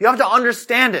it. You have to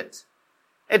understand it.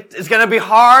 It's going to be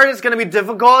hard. It's going to be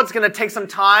difficult. It's going to take some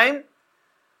time.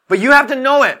 But you have to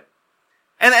know it.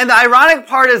 And the ironic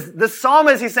part is the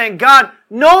psalmist, he's saying, God,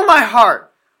 know my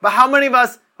heart. But how many of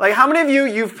us, like how many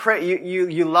of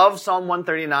you love Psalm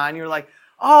 139? You're like,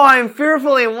 oh, I'm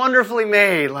fearfully and wonderfully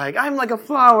made. Like, I'm like a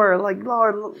flower. Like,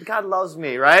 Lord, God loves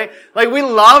me, right? Like, we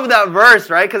love that verse,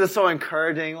 right? Because it's so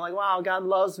encouraging. Like, wow, God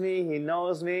loves me. He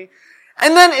knows me.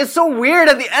 And then it's so weird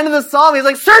at the end of the psalm. He's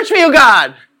like, search me, O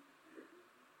God.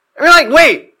 And we're like,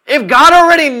 wait, if God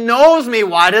already knows me,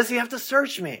 why does he have to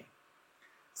search me?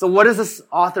 So what is this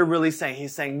author really saying?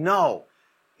 He's saying, no,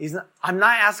 I'm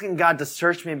not asking God to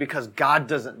search me because God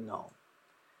doesn't know.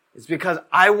 It's because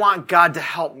I want God to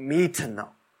help me to know.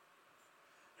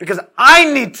 Because I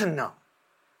need to know.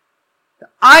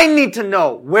 I need to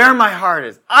know where my heart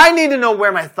is. I need to know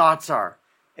where my thoughts are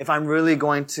if I'm really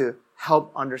going to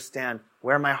help understand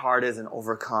where my heart is and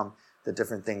overcome the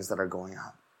different things that are going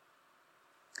on.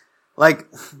 Like,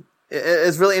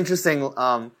 it's really interesting.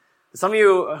 Some of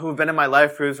you who've been in my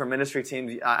life groups or ministry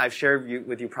teams, I've shared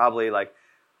with you probably like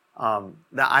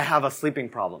that I have a sleeping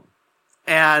problem.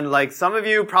 And like some of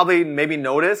you probably maybe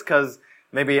notice because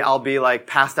maybe I'll be like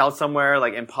passed out somewhere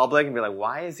like in public and be like,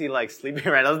 why is he like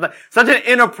sleeping right now? Such an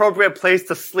inappropriate place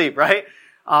to sleep, right?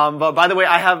 But by the way,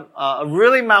 I have a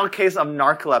really mild case of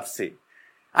narcolepsy.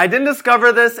 I didn't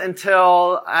discover this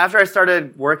until after I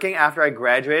started working, after I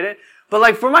graduated. But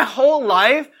like for my whole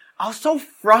life, I was so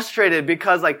frustrated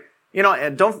because like, you know,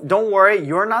 don't worry,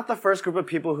 you're not the first group of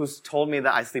people who's told me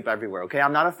that I sleep everywhere, okay?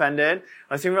 I'm not offended.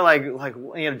 I see people like,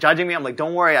 you know, judging me. I'm like,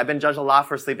 don't worry, I've been judged a lot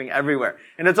for sleeping everywhere.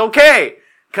 And it's okay.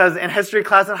 Cause in history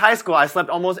class in high school, I slept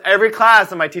almost every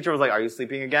class and my teacher was like, are you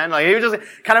sleeping again? Like, he would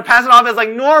just kind of pass it off as like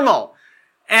normal.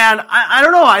 And I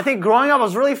don't know, I think growing up I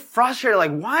was really frustrated.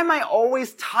 Like, why am I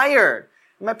always tired?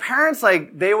 And my parents,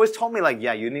 like, they always told me like,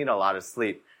 yeah, you need a lot of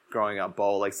sleep growing up,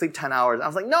 Bo. Like, sleep 10 hours. I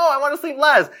was like, no, I want to sleep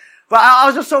less. But I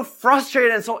was just so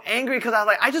frustrated and so angry because I was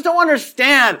like, I just don't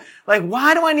understand. Like,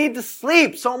 why do I need to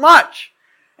sleep so much?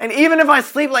 And even if I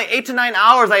sleep like 8 to 9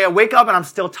 hours, I wake up and I'm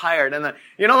still tired. And then,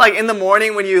 you know, like in the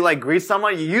morning when you like greet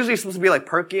someone, you're usually supposed to be like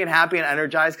perky and happy and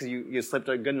energized because you slept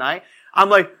a good night. I'm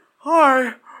like,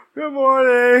 hi, good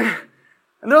morning.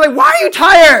 And they're like, why are you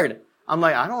tired? I'm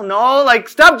like, I don't know. Like,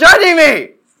 stop judging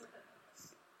me.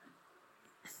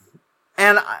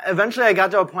 And eventually I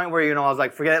got to a point where, you know, I was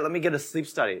like, forget it. Let me get a sleep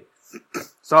study.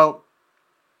 So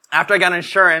after I got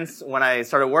insurance, when I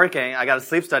started working, I got a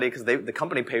sleep study because the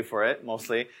company paid for it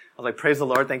mostly. I was like, praise the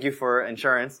Lord, thank you for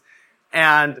insurance.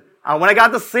 And when I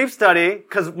got the sleep study,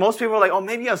 because most people are like, oh,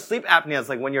 maybe you have sleep apnea. It's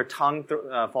like when your tongue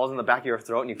falls in the back of your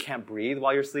throat and you can't breathe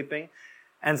while you're sleeping.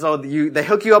 And so they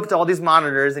hook you up to all these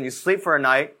monitors and you sleep for a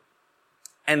night.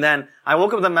 And then I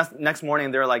woke up the next morning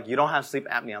and they were like, you don't have sleep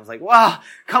apnea. I was like, wow,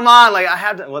 come on. Like I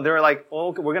had to, well, they were like,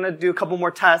 oh, we're going to do a couple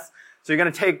more tests. So you're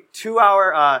going to take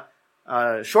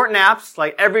 2-hour, short naps,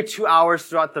 like every 2 hours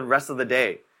throughout the rest of the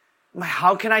day. I'm like,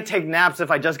 how can I take naps if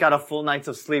I just got a full night's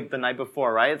of sleep the night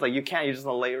before, right? It's like, you can't, you just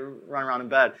run around in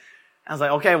bed. And I was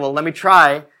like, okay, well, let me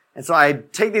try. And so I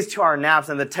take these 2-hour naps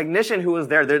and the technician who was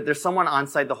there's someone on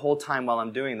site the whole time while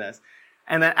I'm doing this.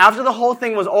 And then after the whole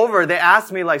thing was over, they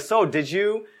asked me like, so did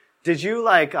you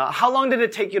like, how long did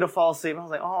it take you to fall asleep? And I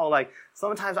was like, oh, like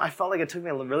sometimes I felt like it took me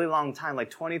a really long time,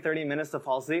 like 20, 30 minutes to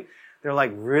fall asleep. They're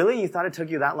like, really? You thought it took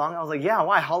you that long? I was like, yeah,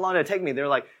 why? How long did it take me? They're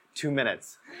like, 2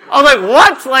 minutes. I was like,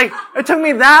 what? Like, it took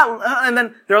me that, and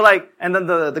then they're like, and then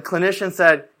the clinician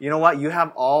said, you know what? You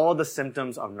have all the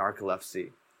symptoms of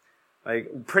narcolepsy.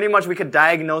 Like, pretty much we could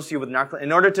diagnose you with narcolepsy.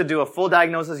 In order to do a full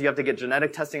diagnosis, you have to get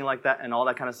genetic testing like that and all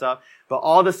that kind of stuff. But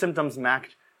all the symptoms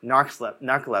match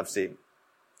narcolepsy.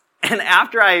 And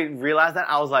after I realized that,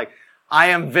 I was like, I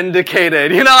am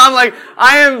vindicated. You know, I'm like,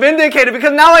 I am vindicated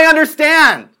because now I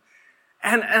understand.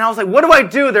 And I was like, what do I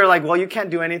do? They're like, well, you can't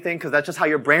do anything because that's just how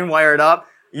your brain wired up.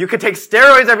 You could take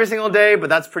steroids every single day, but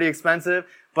that's pretty expensive.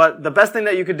 But the best thing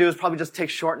that you could do is probably just take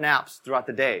short naps throughout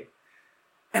the day.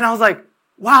 And I was like,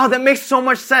 wow, that makes so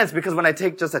much sense because when I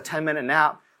take just a 10-minute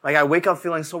nap, like I wake up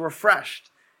feeling so refreshed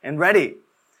and ready.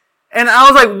 And I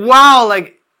was like, wow,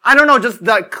 like, I don't know, just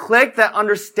that click, that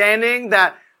understanding,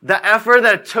 that the effort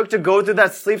that it took to go through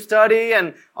that sleep study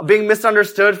and being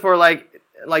misunderstood for like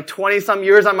 20 some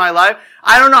years of my life.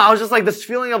 I don't know. I was just like this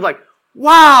feeling of like,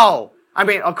 wow. I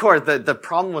mean, of course, the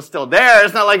problem was still there.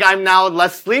 It's not like I'm now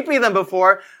less sleepy than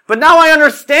before, but now I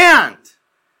understand.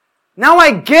 Now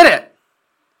I get it.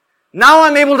 Now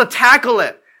I'm able to tackle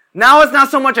it. Now it's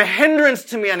not so much a hindrance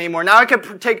to me anymore. Now I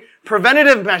can take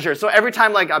preventative measures. So every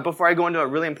time, like, before I go into a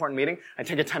really important meeting, I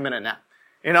take a 10-minute nap.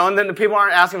 You know, and then the people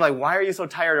aren't asking, like, why are you so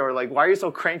tired? Or like, why are you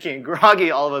so cranky and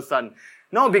groggy all of a sudden?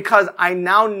 No, because I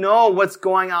now know what's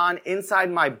going on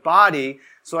inside my body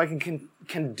so I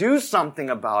can do something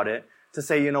about it to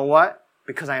say, you know what?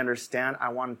 Because I understand, I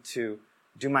want to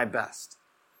do my best.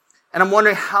 And I'm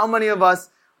wondering how many of us,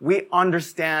 we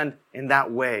understand in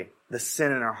that way the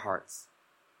sin in our hearts.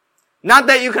 Not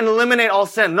that you can eliminate all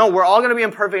sin. No, we're all going to be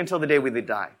imperfect until the day we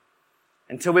die.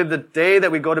 Until the day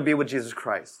that we go to be with Jesus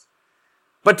Christ.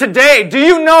 But today, do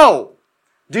you know?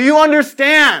 Do you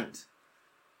understand?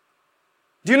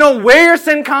 Do you know where your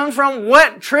sin comes from?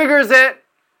 What triggers it?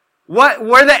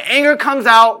 Where that anger comes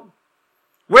out?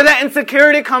 Where that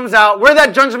insecurity comes out? Where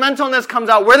that judgmentalness comes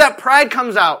out? Where that pride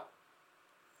comes out?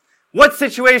 What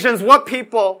situations? What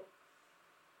people?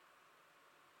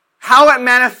 How it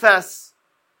manifests?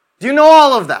 Do you know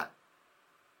all of that?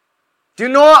 Do you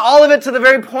know all of it to the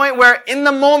very point where in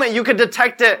the moment you could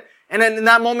detect it and in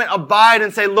that moment abide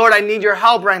and say, Lord, I need your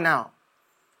help right now.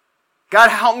 God,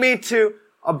 help me to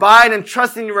abide and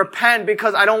trust in you, repent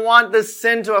because I don't want this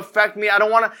sin to affect me. I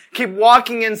don't want to keep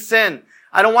walking in sin.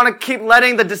 I don't want to keep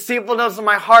letting the deceitfulness of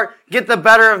my heart get the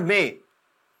better of me.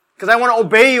 Because I want to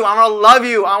obey you. I want to love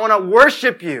you. I want to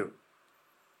worship you.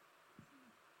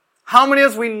 How many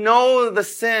of us we know the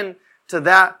sin to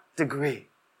that degree?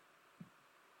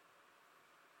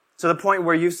 To the point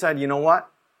where you said, you know what?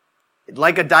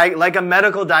 Like a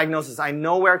medical diagnosis, I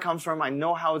know where it comes from. I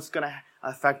know how it's going to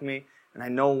affect me. And I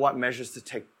know what measures to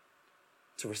take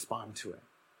to respond to it.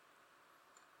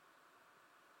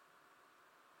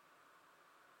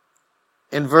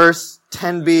 In verse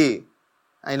 10b,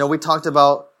 I know we talked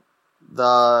about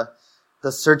the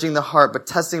searching the heart, but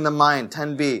testing the mind,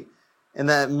 10b. In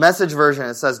the Message version,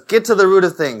 it says, get to the root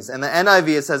of things. In the NIV,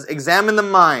 it says, examine the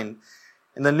mind.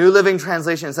 In the New Living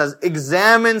Translation, it says,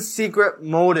 examine secret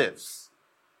motives.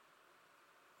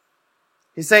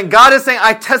 He's saying, God is saying,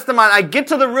 I test the mind. I get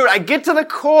to the root. I get to the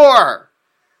core.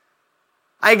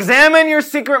 I examine your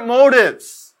secret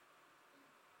motives.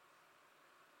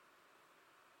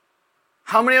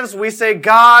 How many of us we say,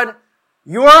 God,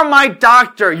 you're my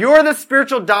doctor. You're the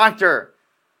spiritual doctor.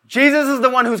 Jesus is the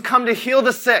one who's come to heal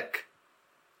the sick.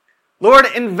 Lord,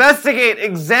 investigate,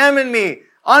 examine me,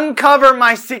 uncover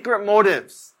my secret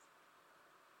motives.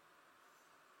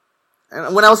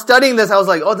 And when I was studying this, I was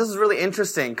like, oh, this is really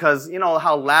interesting because, you know,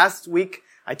 how last week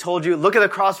I told you, look at the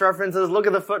cross references, look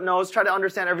at the footnotes, try to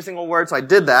understand every single word. So I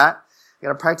did that. I got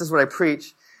to practice what I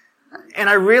preach. And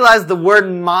I realized the word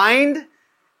mind,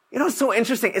 you know, it's so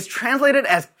interesting. It's translated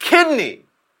as kidney.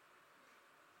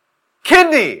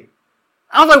 Kidney.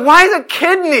 I was like, why is it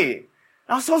kidney?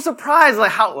 I was so surprised,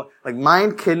 like how, like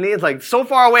mind, kidney, it's like so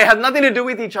far away, it has nothing to do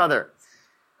with each other.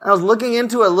 And I was looking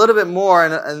into it a little bit more,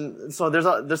 and so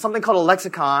there's something called a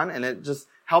lexicon, and it just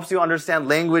helps you understand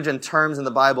language and terms in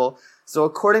the Bible. So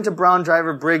according to Brown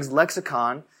Driver Briggs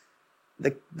lexicon,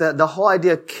 the whole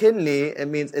idea of kidney, it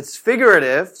means it's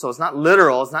figurative, so it's not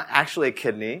literal, it's not actually a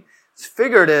kidney. It's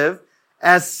figurative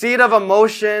as seat of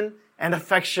emotion and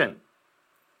affection.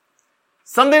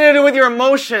 Something to do with your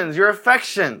emotions, your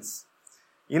affections.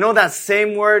 You know that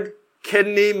same word,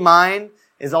 kidney, mind,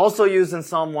 is also used in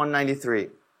Psalm 193.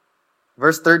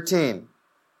 Verse 13.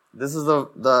 This is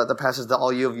the passage that all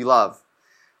of you love.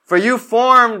 For you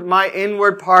formed my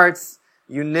inward parts.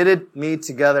 You knitted me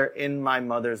together in my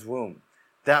mother's womb.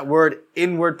 That word,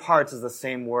 inward parts, is the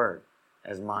same word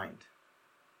as mind.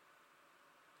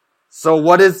 So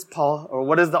what is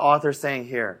the author saying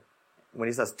here when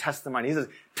he says test the mind? He says,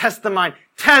 test the mind.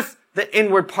 Test the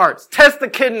inward parts. Test the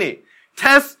kidney.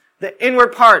 Test the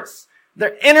inward parts,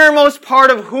 the innermost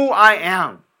part of who I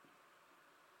am.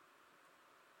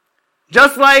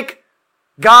 Just like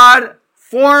God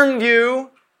formed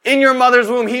you in your mother's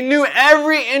womb. He knew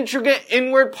every intricate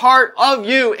inward part of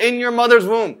you in your mother's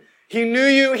womb. He knew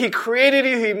you, He created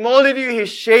you, He molded you, He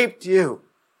shaped you.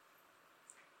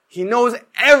 He knows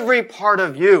every part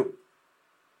of you.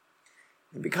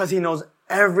 And because He knows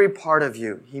every part of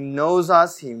you, He knows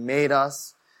us, He made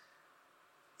us,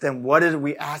 then what are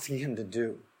we asking Him to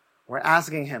do? We're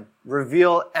asking Him,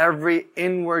 reveal every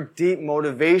inward, deep,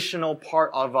 motivational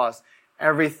part of us.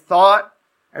 Every thought,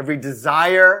 every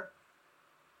desire,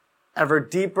 every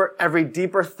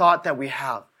deeper thought that we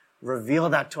have. Reveal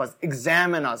that to us.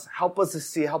 Examine us. Help us to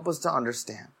see. Help us to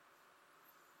understand.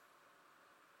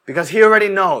 Because He already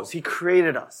knows. He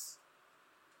created us.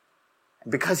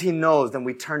 And because He knows, then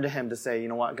we turn to Him to say, you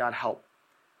know what, God, help.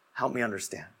 Help me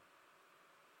understand.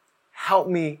 Help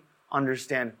me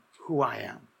understand who I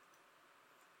am.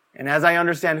 And as I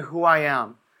understand who I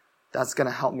am, that's going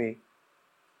to help me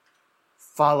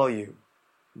follow You,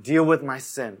 deal with my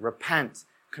sin, repent,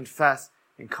 confess,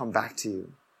 and come back to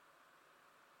You.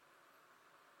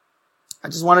 I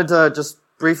just wanted to just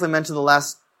briefly mention the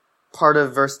last part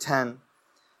of verse 10.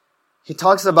 He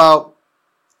talks about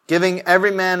giving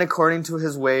every man according to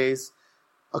his ways,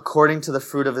 according to the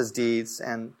fruit of his deeds.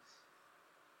 And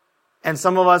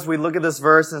some of us, we look at this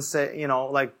verse and say,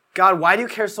 like, God, why do You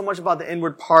care so much about the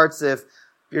inward parts if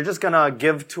You're just going to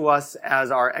give to us as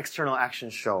our external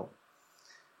actions show?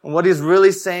 And what He's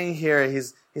really saying here,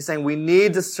 He's saying we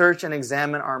need to search and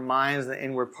examine our minds and the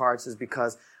inward parts is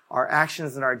because our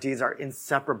actions and our deeds are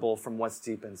inseparable from what's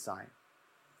deep inside.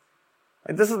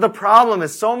 Like, this is the problem,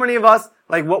 is so many of us,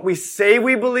 like, what we say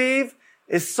we believe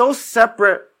is so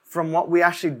separate from what we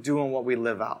actually do and what we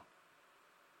live out.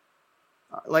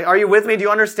 Like, are you with me? Do you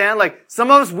understand? Like,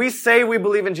 some of us, we say we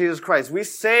believe in Jesus Christ. We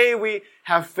say we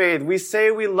have faith. We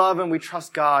say we love and we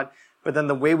trust God. But then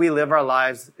the way we live our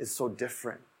lives is so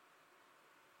different.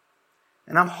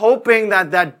 And I'm hoping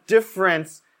that that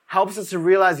difference helps us to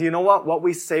realize, you know what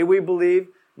we say we believe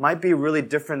might be really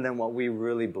different than what we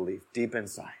really believe deep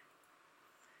inside.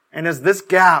 And it's this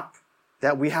gap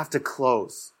that we have to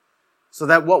close so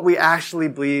that what we actually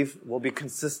believe will be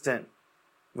consistent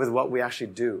with what we actually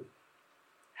do,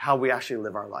 how we actually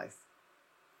live our life.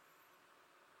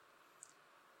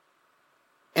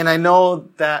 And I know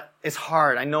that it's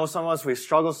hard. I know some of us, we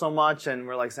struggle so much and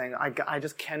we're like saying, I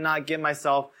just cannot get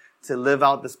myself to live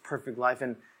out this perfect life.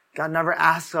 And God never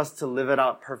asks us to live it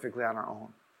out perfectly on our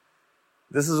own.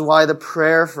 This is why the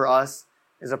prayer for us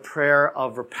is a prayer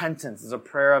of repentance, is a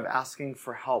prayer of asking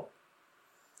for help.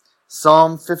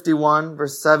 Psalm 51,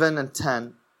 verse 7 and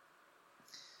 10.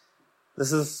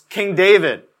 This is King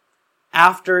David.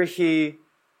 After he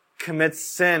commits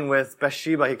sin with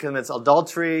Bathsheba, he commits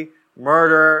adultery,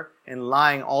 murder, and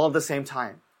lying all at the same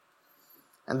time.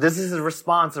 And this is his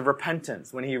response of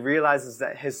repentance when he realizes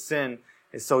that his sin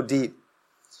is so deep.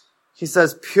 He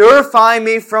says, "Purify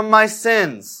me from my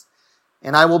sins,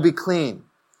 and I will be clean.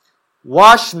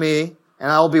 Wash me,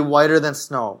 and I will be whiter than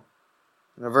snow."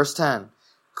 And in verse 10,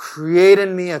 "Create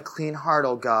in me a clean heart,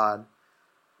 O God.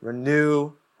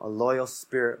 Renew a loyal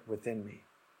spirit within me."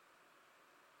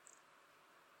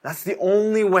 That's the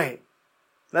only way.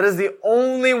 That is the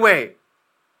only way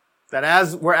that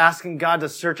as we're asking God to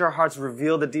search our hearts,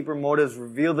 reveal the deeper motives,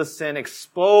 reveal the sin,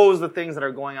 expose the things that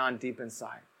are going on deep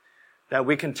inside, that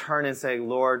we can turn and say,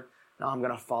 "Lord, now I'm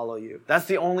going to follow You." That's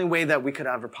the only way that we could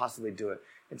ever possibly do it.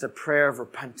 It's a prayer of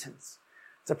repentance.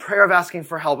 It's a prayer of asking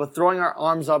for help, of throwing our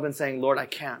arms up and saying, "Lord, I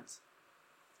can't."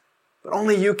 But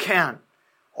only You can.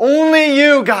 Only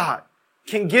You, God,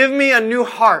 can give me a new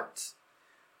heart,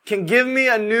 can give me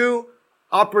a new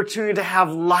opportunity to have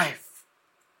life.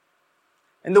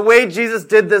 And the way Jesus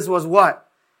did this was what?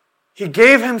 He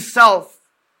gave Himself.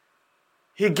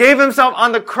 He gave Himself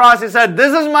on the cross. He said,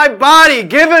 "This is my body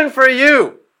given for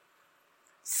you.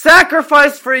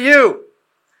 Sacrificed for you.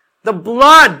 The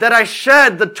blood that I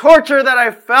shed, the torture that I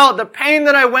felt, the pain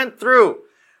that I went through,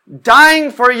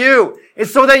 dying for you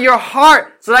is so that your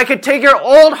heart, so that I could take your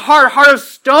old heart of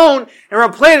stone, and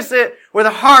replace it with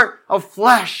a heart of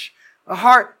flesh. A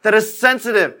heart that is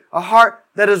sensitive. A heart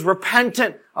that is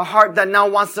repentant. A heart that now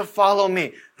wants to follow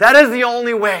me." That is the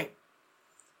only way.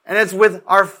 And it's with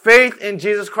our faith in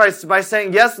Jesus Christ, by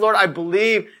saying, "Yes, Lord, I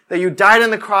believe that You died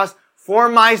on the cross for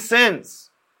my sins.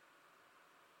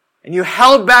 And You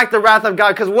held back the wrath of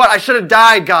God." Because what? I should have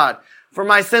died, God, for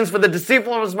my sins, for the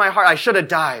deceitfulness of my heart. I should have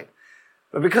died.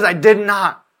 But because I did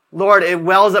not, Lord, it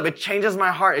wells up. It changes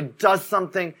my heart. It does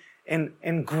something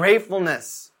in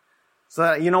gratefulness. So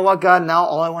that, you know what, God, now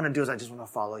all I want to do is I just want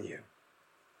to follow You.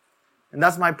 And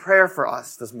that's my prayer for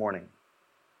us this morning.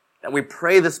 That we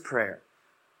pray this prayer.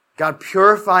 God,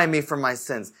 purify me from my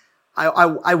sins.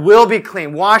 I will be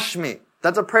clean. Wash me.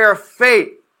 That's a prayer of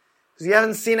faith. Because you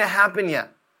haven't seen it happen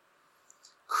yet.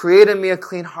 Create in me a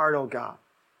clean heart, O God.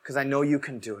 Because I know You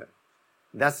can do it.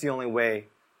 That's the only way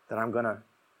that I'm going to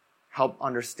help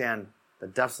understand the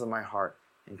depths of my heart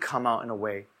and come out in a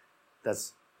way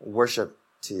that's worship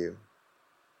to you.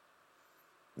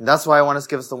 And that's why I want to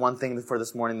give us the one thing for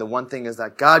this morning. The one thing is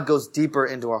that God goes deeper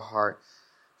into our heart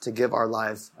to give our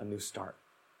lives a new start.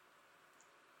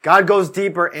 God goes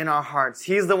deeper in our hearts.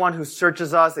 He's the one who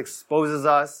searches us, exposes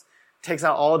us, takes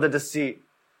out all the deceit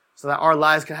so that our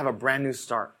lives can have a brand new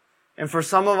start. And for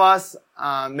some of us,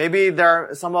 maybe there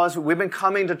are some of us, we've been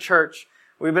coming to church,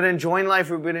 we've been enjoying life,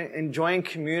 we've been enjoying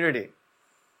community.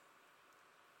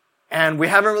 And we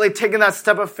haven't really taken that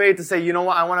step of faith to say, you know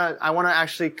what, I want to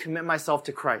actually commit myself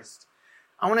to Christ.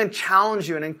 I want to challenge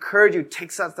you and encourage you,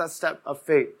 take that step of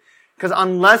faith. Because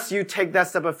unless you take that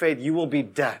step of faith, you will be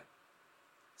dead.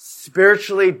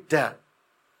 Spiritually dead.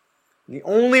 The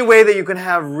only way that you can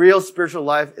have real spiritual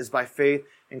life is by faith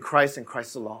in Christ and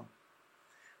Christ alone.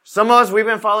 Some of us, we've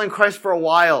been following Christ for a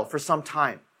while, for some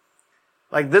time.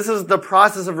 Like this is the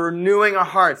process of renewing our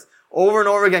hearts over and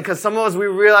over again. Because some of us, we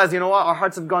realize, you know what, our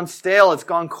hearts have gone stale, it's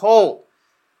gone cold.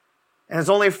 And it's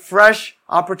only fresh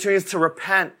opportunities to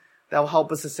repent that will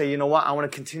help us to say, you know what, I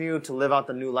want to continue to live out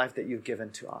the new life that you've given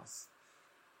to us.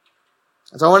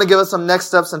 And so I want to give us some next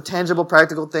steps, some tangible,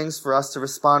 practical things for us to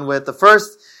respond with. The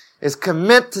first is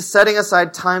commit to setting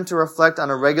aside time to reflect on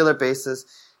a regular basis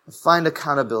and find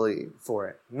accountability for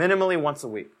it, minimally once a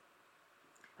week.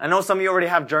 I know some of you already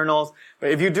have journals,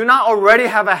 but if you do not already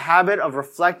have a habit of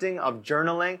reflecting, of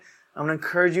journaling, I'm going to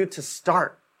encourage you to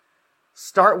start.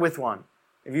 Start with one.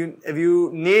 If you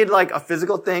need like a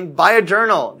physical thing, buy a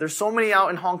journal. There's so many out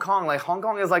in Hong Kong. Like Hong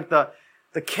Kong is like the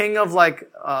king of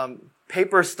like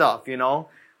paper stuff, you know?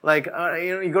 Like,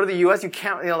 you go to the US, you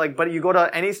can't, but you go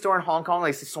to any store in Hong Kong,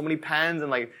 like, see so many pens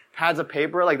and, like, pads of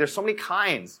paper. Like, there's so many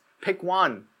kinds. Pick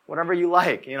one, whatever you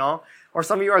like, you know? Or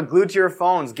some of you are glued to your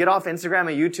phones. Get off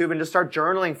Instagram and YouTube and just start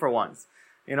journaling for once.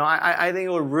 You know, I think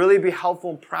it would really be helpful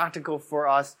and practical for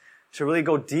us to really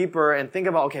go deeper and think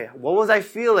about, okay, what was I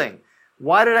feeling?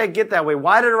 Why did I get that way?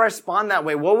 Why did I respond that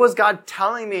way? What was God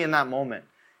telling me in that moment?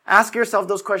 Ask yourself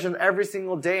those questions every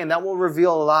single day, and that will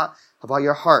reveal a lot about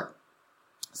your heart.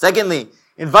 Secondly,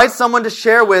 invite someone to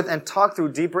share with and talk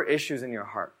through deeper issues in your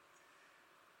heart.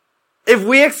 If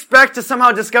we expect to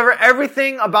somehow discover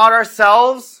everything about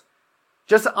ourselves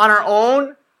just on our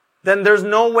own, then there's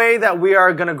no way that we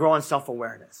are going to grow in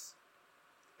self-awareness.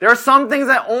 There are some things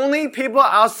that only people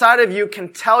outside of you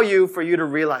can tell you for you to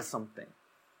realize something.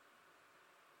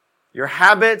 Your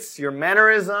habits, your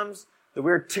mannerisms, the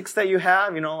weird tics that you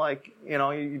have,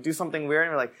 you do something weird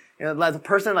and you're like, as a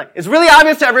person, like, it's really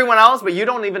obvious to everyone else, but you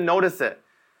don't even notice it.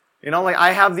 Like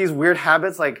I have these weird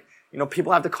habits, like,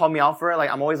 people have to call me out for it.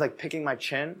 Like I'm always like picking my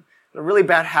chin. It's a really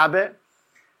bad habit.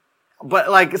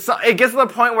 But like, so it gets to the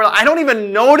point where I don't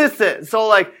even notice it. So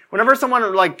like, whenever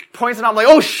someone like points it out, I'm like,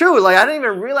 oh shoot, like I didn't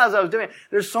even realize I was doing it.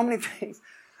 There's so many things.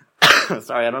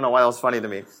 Sorry, I don't know why that was funny to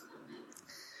me.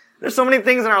 There's so many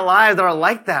things in our lives that are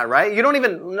like that, right? You don't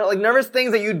even, like nervous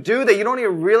things that you do that you don't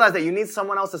even realize that you need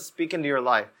someone else to speak into your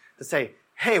life. To say,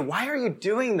 hey, why are you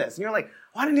doing this? And you're like,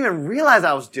 I didn't even realize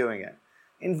I was doing it.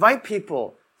 Invite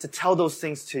people to tell those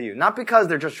things to you. Not because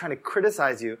they're just trying to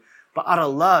criticize you, but out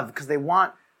of love, because they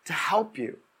want to help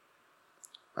you.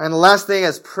 And the last thing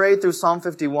is pray through Psalm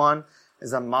 51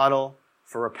 is a model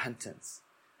for repentance.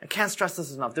 I can't stress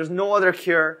this enough. There's no other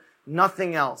cure,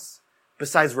 nothing else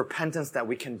besides repentance that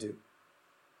we can do.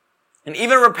 And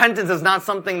even repentance is not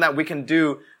something that we can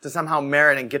do to somehow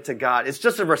merit and get to God. It's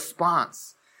just a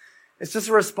response. It's just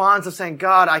a response of saying,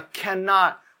 God, I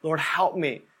cannot, Lord, help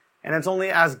me. And it's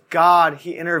only as God,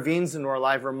 He intervenes into our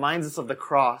life, reminds us of the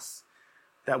cross,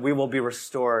 that we will be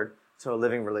restored to a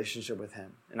living relationship with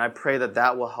Him. And I pray that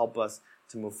that will help us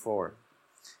to move forward.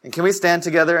 And can we stand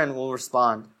together and we'll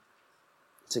respond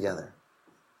together?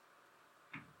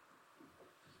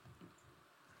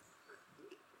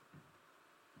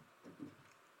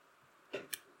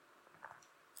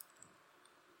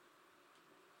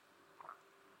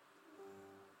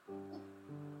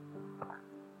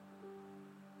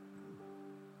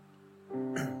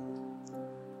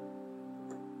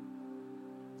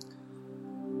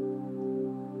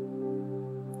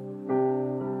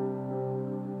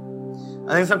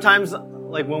 I think sometimes,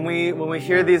 like when we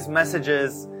hear these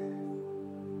messages,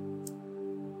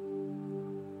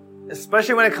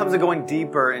 especially when it comes to going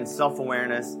deeper in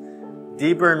self-awareness,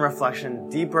 deeper in reflection,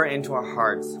 deeper into our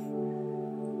hearts,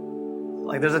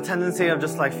 like there's a tendency of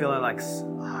just like feeling like,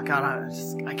 oh God,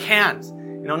 I can't.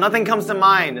 Nothing comes to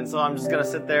mind, and so I'm just gonna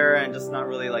sit there and just not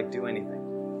really like do anything.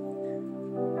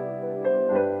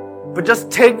 But just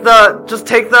take the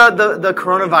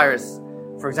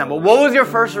coronavirus, for example. What was your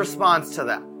first response to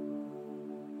that?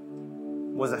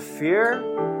 Was it fear?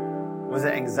 Was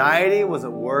it anxiety? Was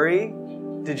it worry?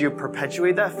 Did you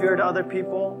perpetuate that fear to other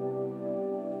people?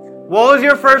 What was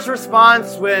your first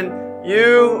response when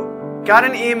you got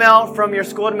an email from your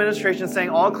school administration saying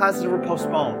all classes were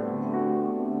postponed?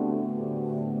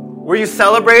 Were you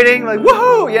celebrating? Like,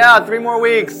 woohoo, yeah, 3 more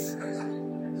weeks.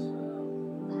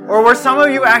 Or were some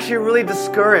of you actually really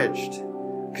discouraged?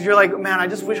 Because you're like, man, I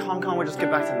just wish Hong Kong would just get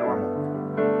back to normal.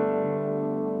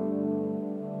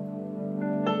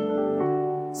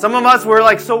 Some of us were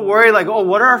like so worried, like, oh,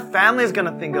 what are our families going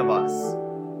to think of us?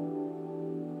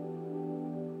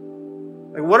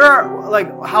 Like,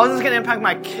 how is this going to impact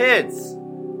my kids?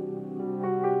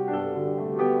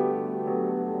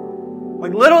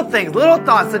 Like little things, little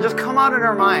thoughts that just come out in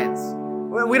our minds.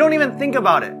 We don't even think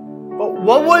about it. But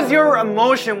what was your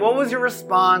emotion? What was your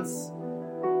response?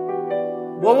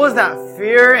 What was that?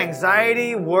 Fear,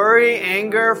 anxiety, worry,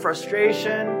 anger,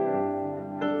 frustration,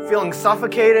 feeling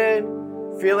suffocated,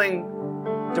 feeling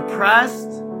depressed?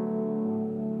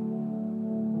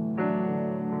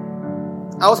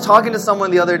 I was talking to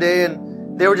someone the other day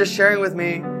and they were just sharing with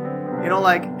me, you know,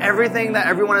 like everything that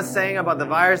everyone is saying about the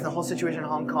virus and the whole situation in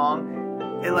Hong Kong,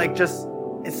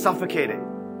 it's suffocating.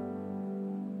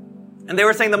 And they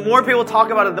were saying the more people talk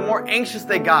about it, the more anxious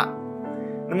they got.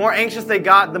 The more anxious they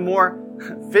got, the more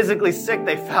physically sick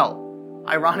they felt,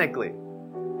 ironically.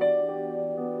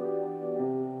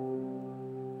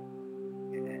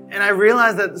 And I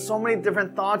realized that so many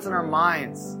different thoughts in our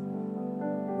minds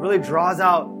really draws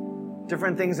out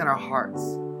different things in our hearts.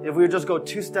 If we would just go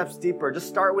 2 steps deeper, just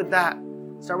start with that.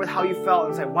 Start with how you felt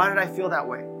and say, why did I feel that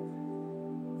way?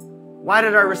 Why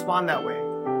did I respond that way?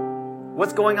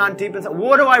 What's going on deep inside?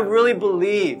 What do I really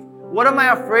believe? What am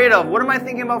I afraid of? What am I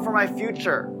thinking about for my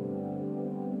future?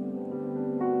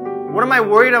 What am I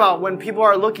worried about when people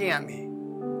are looking at me?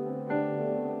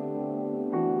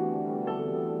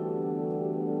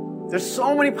 There's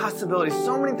so many possibilities,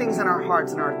 so many things in our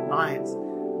hearts and our minds.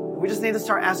 We just need to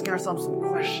start asking ourselves some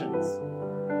questions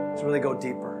to really go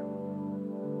deeper.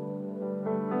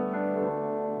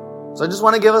 So I just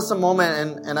want to give us a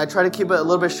moment, and I try to keep it a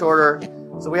little bit shorter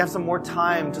so we have some more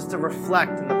time just to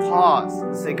reflect and to pause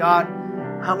and say, God,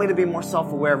 help me to be more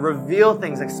self-aware. Reveal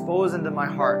things, expose into my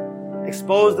heart.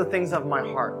 Expose the things of my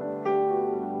heart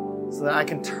so that I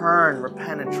can turn,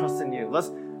 repent, and trust in you.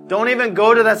 Don't even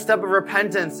go to that step of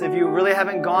repentance if you really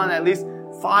haven't gone at least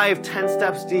 5, 10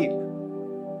 steps deep.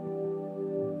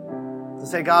 To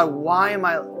say, God, why am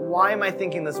I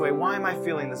thinking this way? Why am I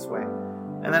feeling this way?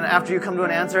 And then after you come to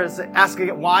an answer, ask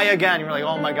again, why again? You're like,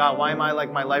 oh my God, why am I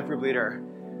like my life group leader?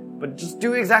 But just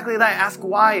do exactly that. Ask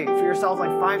why for yourself like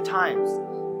 5 times.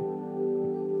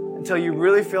 Until you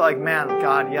really feel like, man,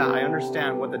 God, yeah, I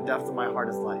understand what the depth of my heart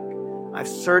is like. I've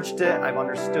searched it. I've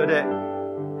understood it.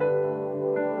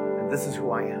 And this is who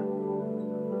I am.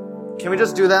 Can we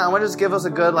just do that? I want to just give us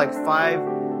a good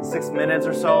 5, 6 minutes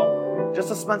or so just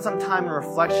to spend some time in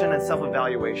reflection and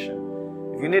self-evaluation.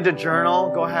 If you need to journal,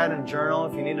 go ahead and journal.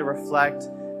 If you need to reflect,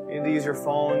 you need to use your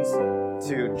phones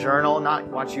to journal, not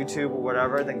watch YouTube or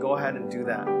whatever, then go ahead and do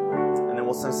that. And then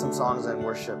we'll sing some songs and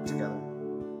worship together.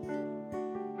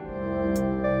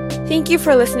 Thank you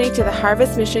for listening to the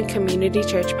Harvest Mission Community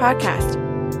Church podcast.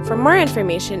 For more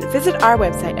information, visit our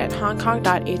website at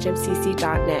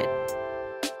hongkong.hmcc.net.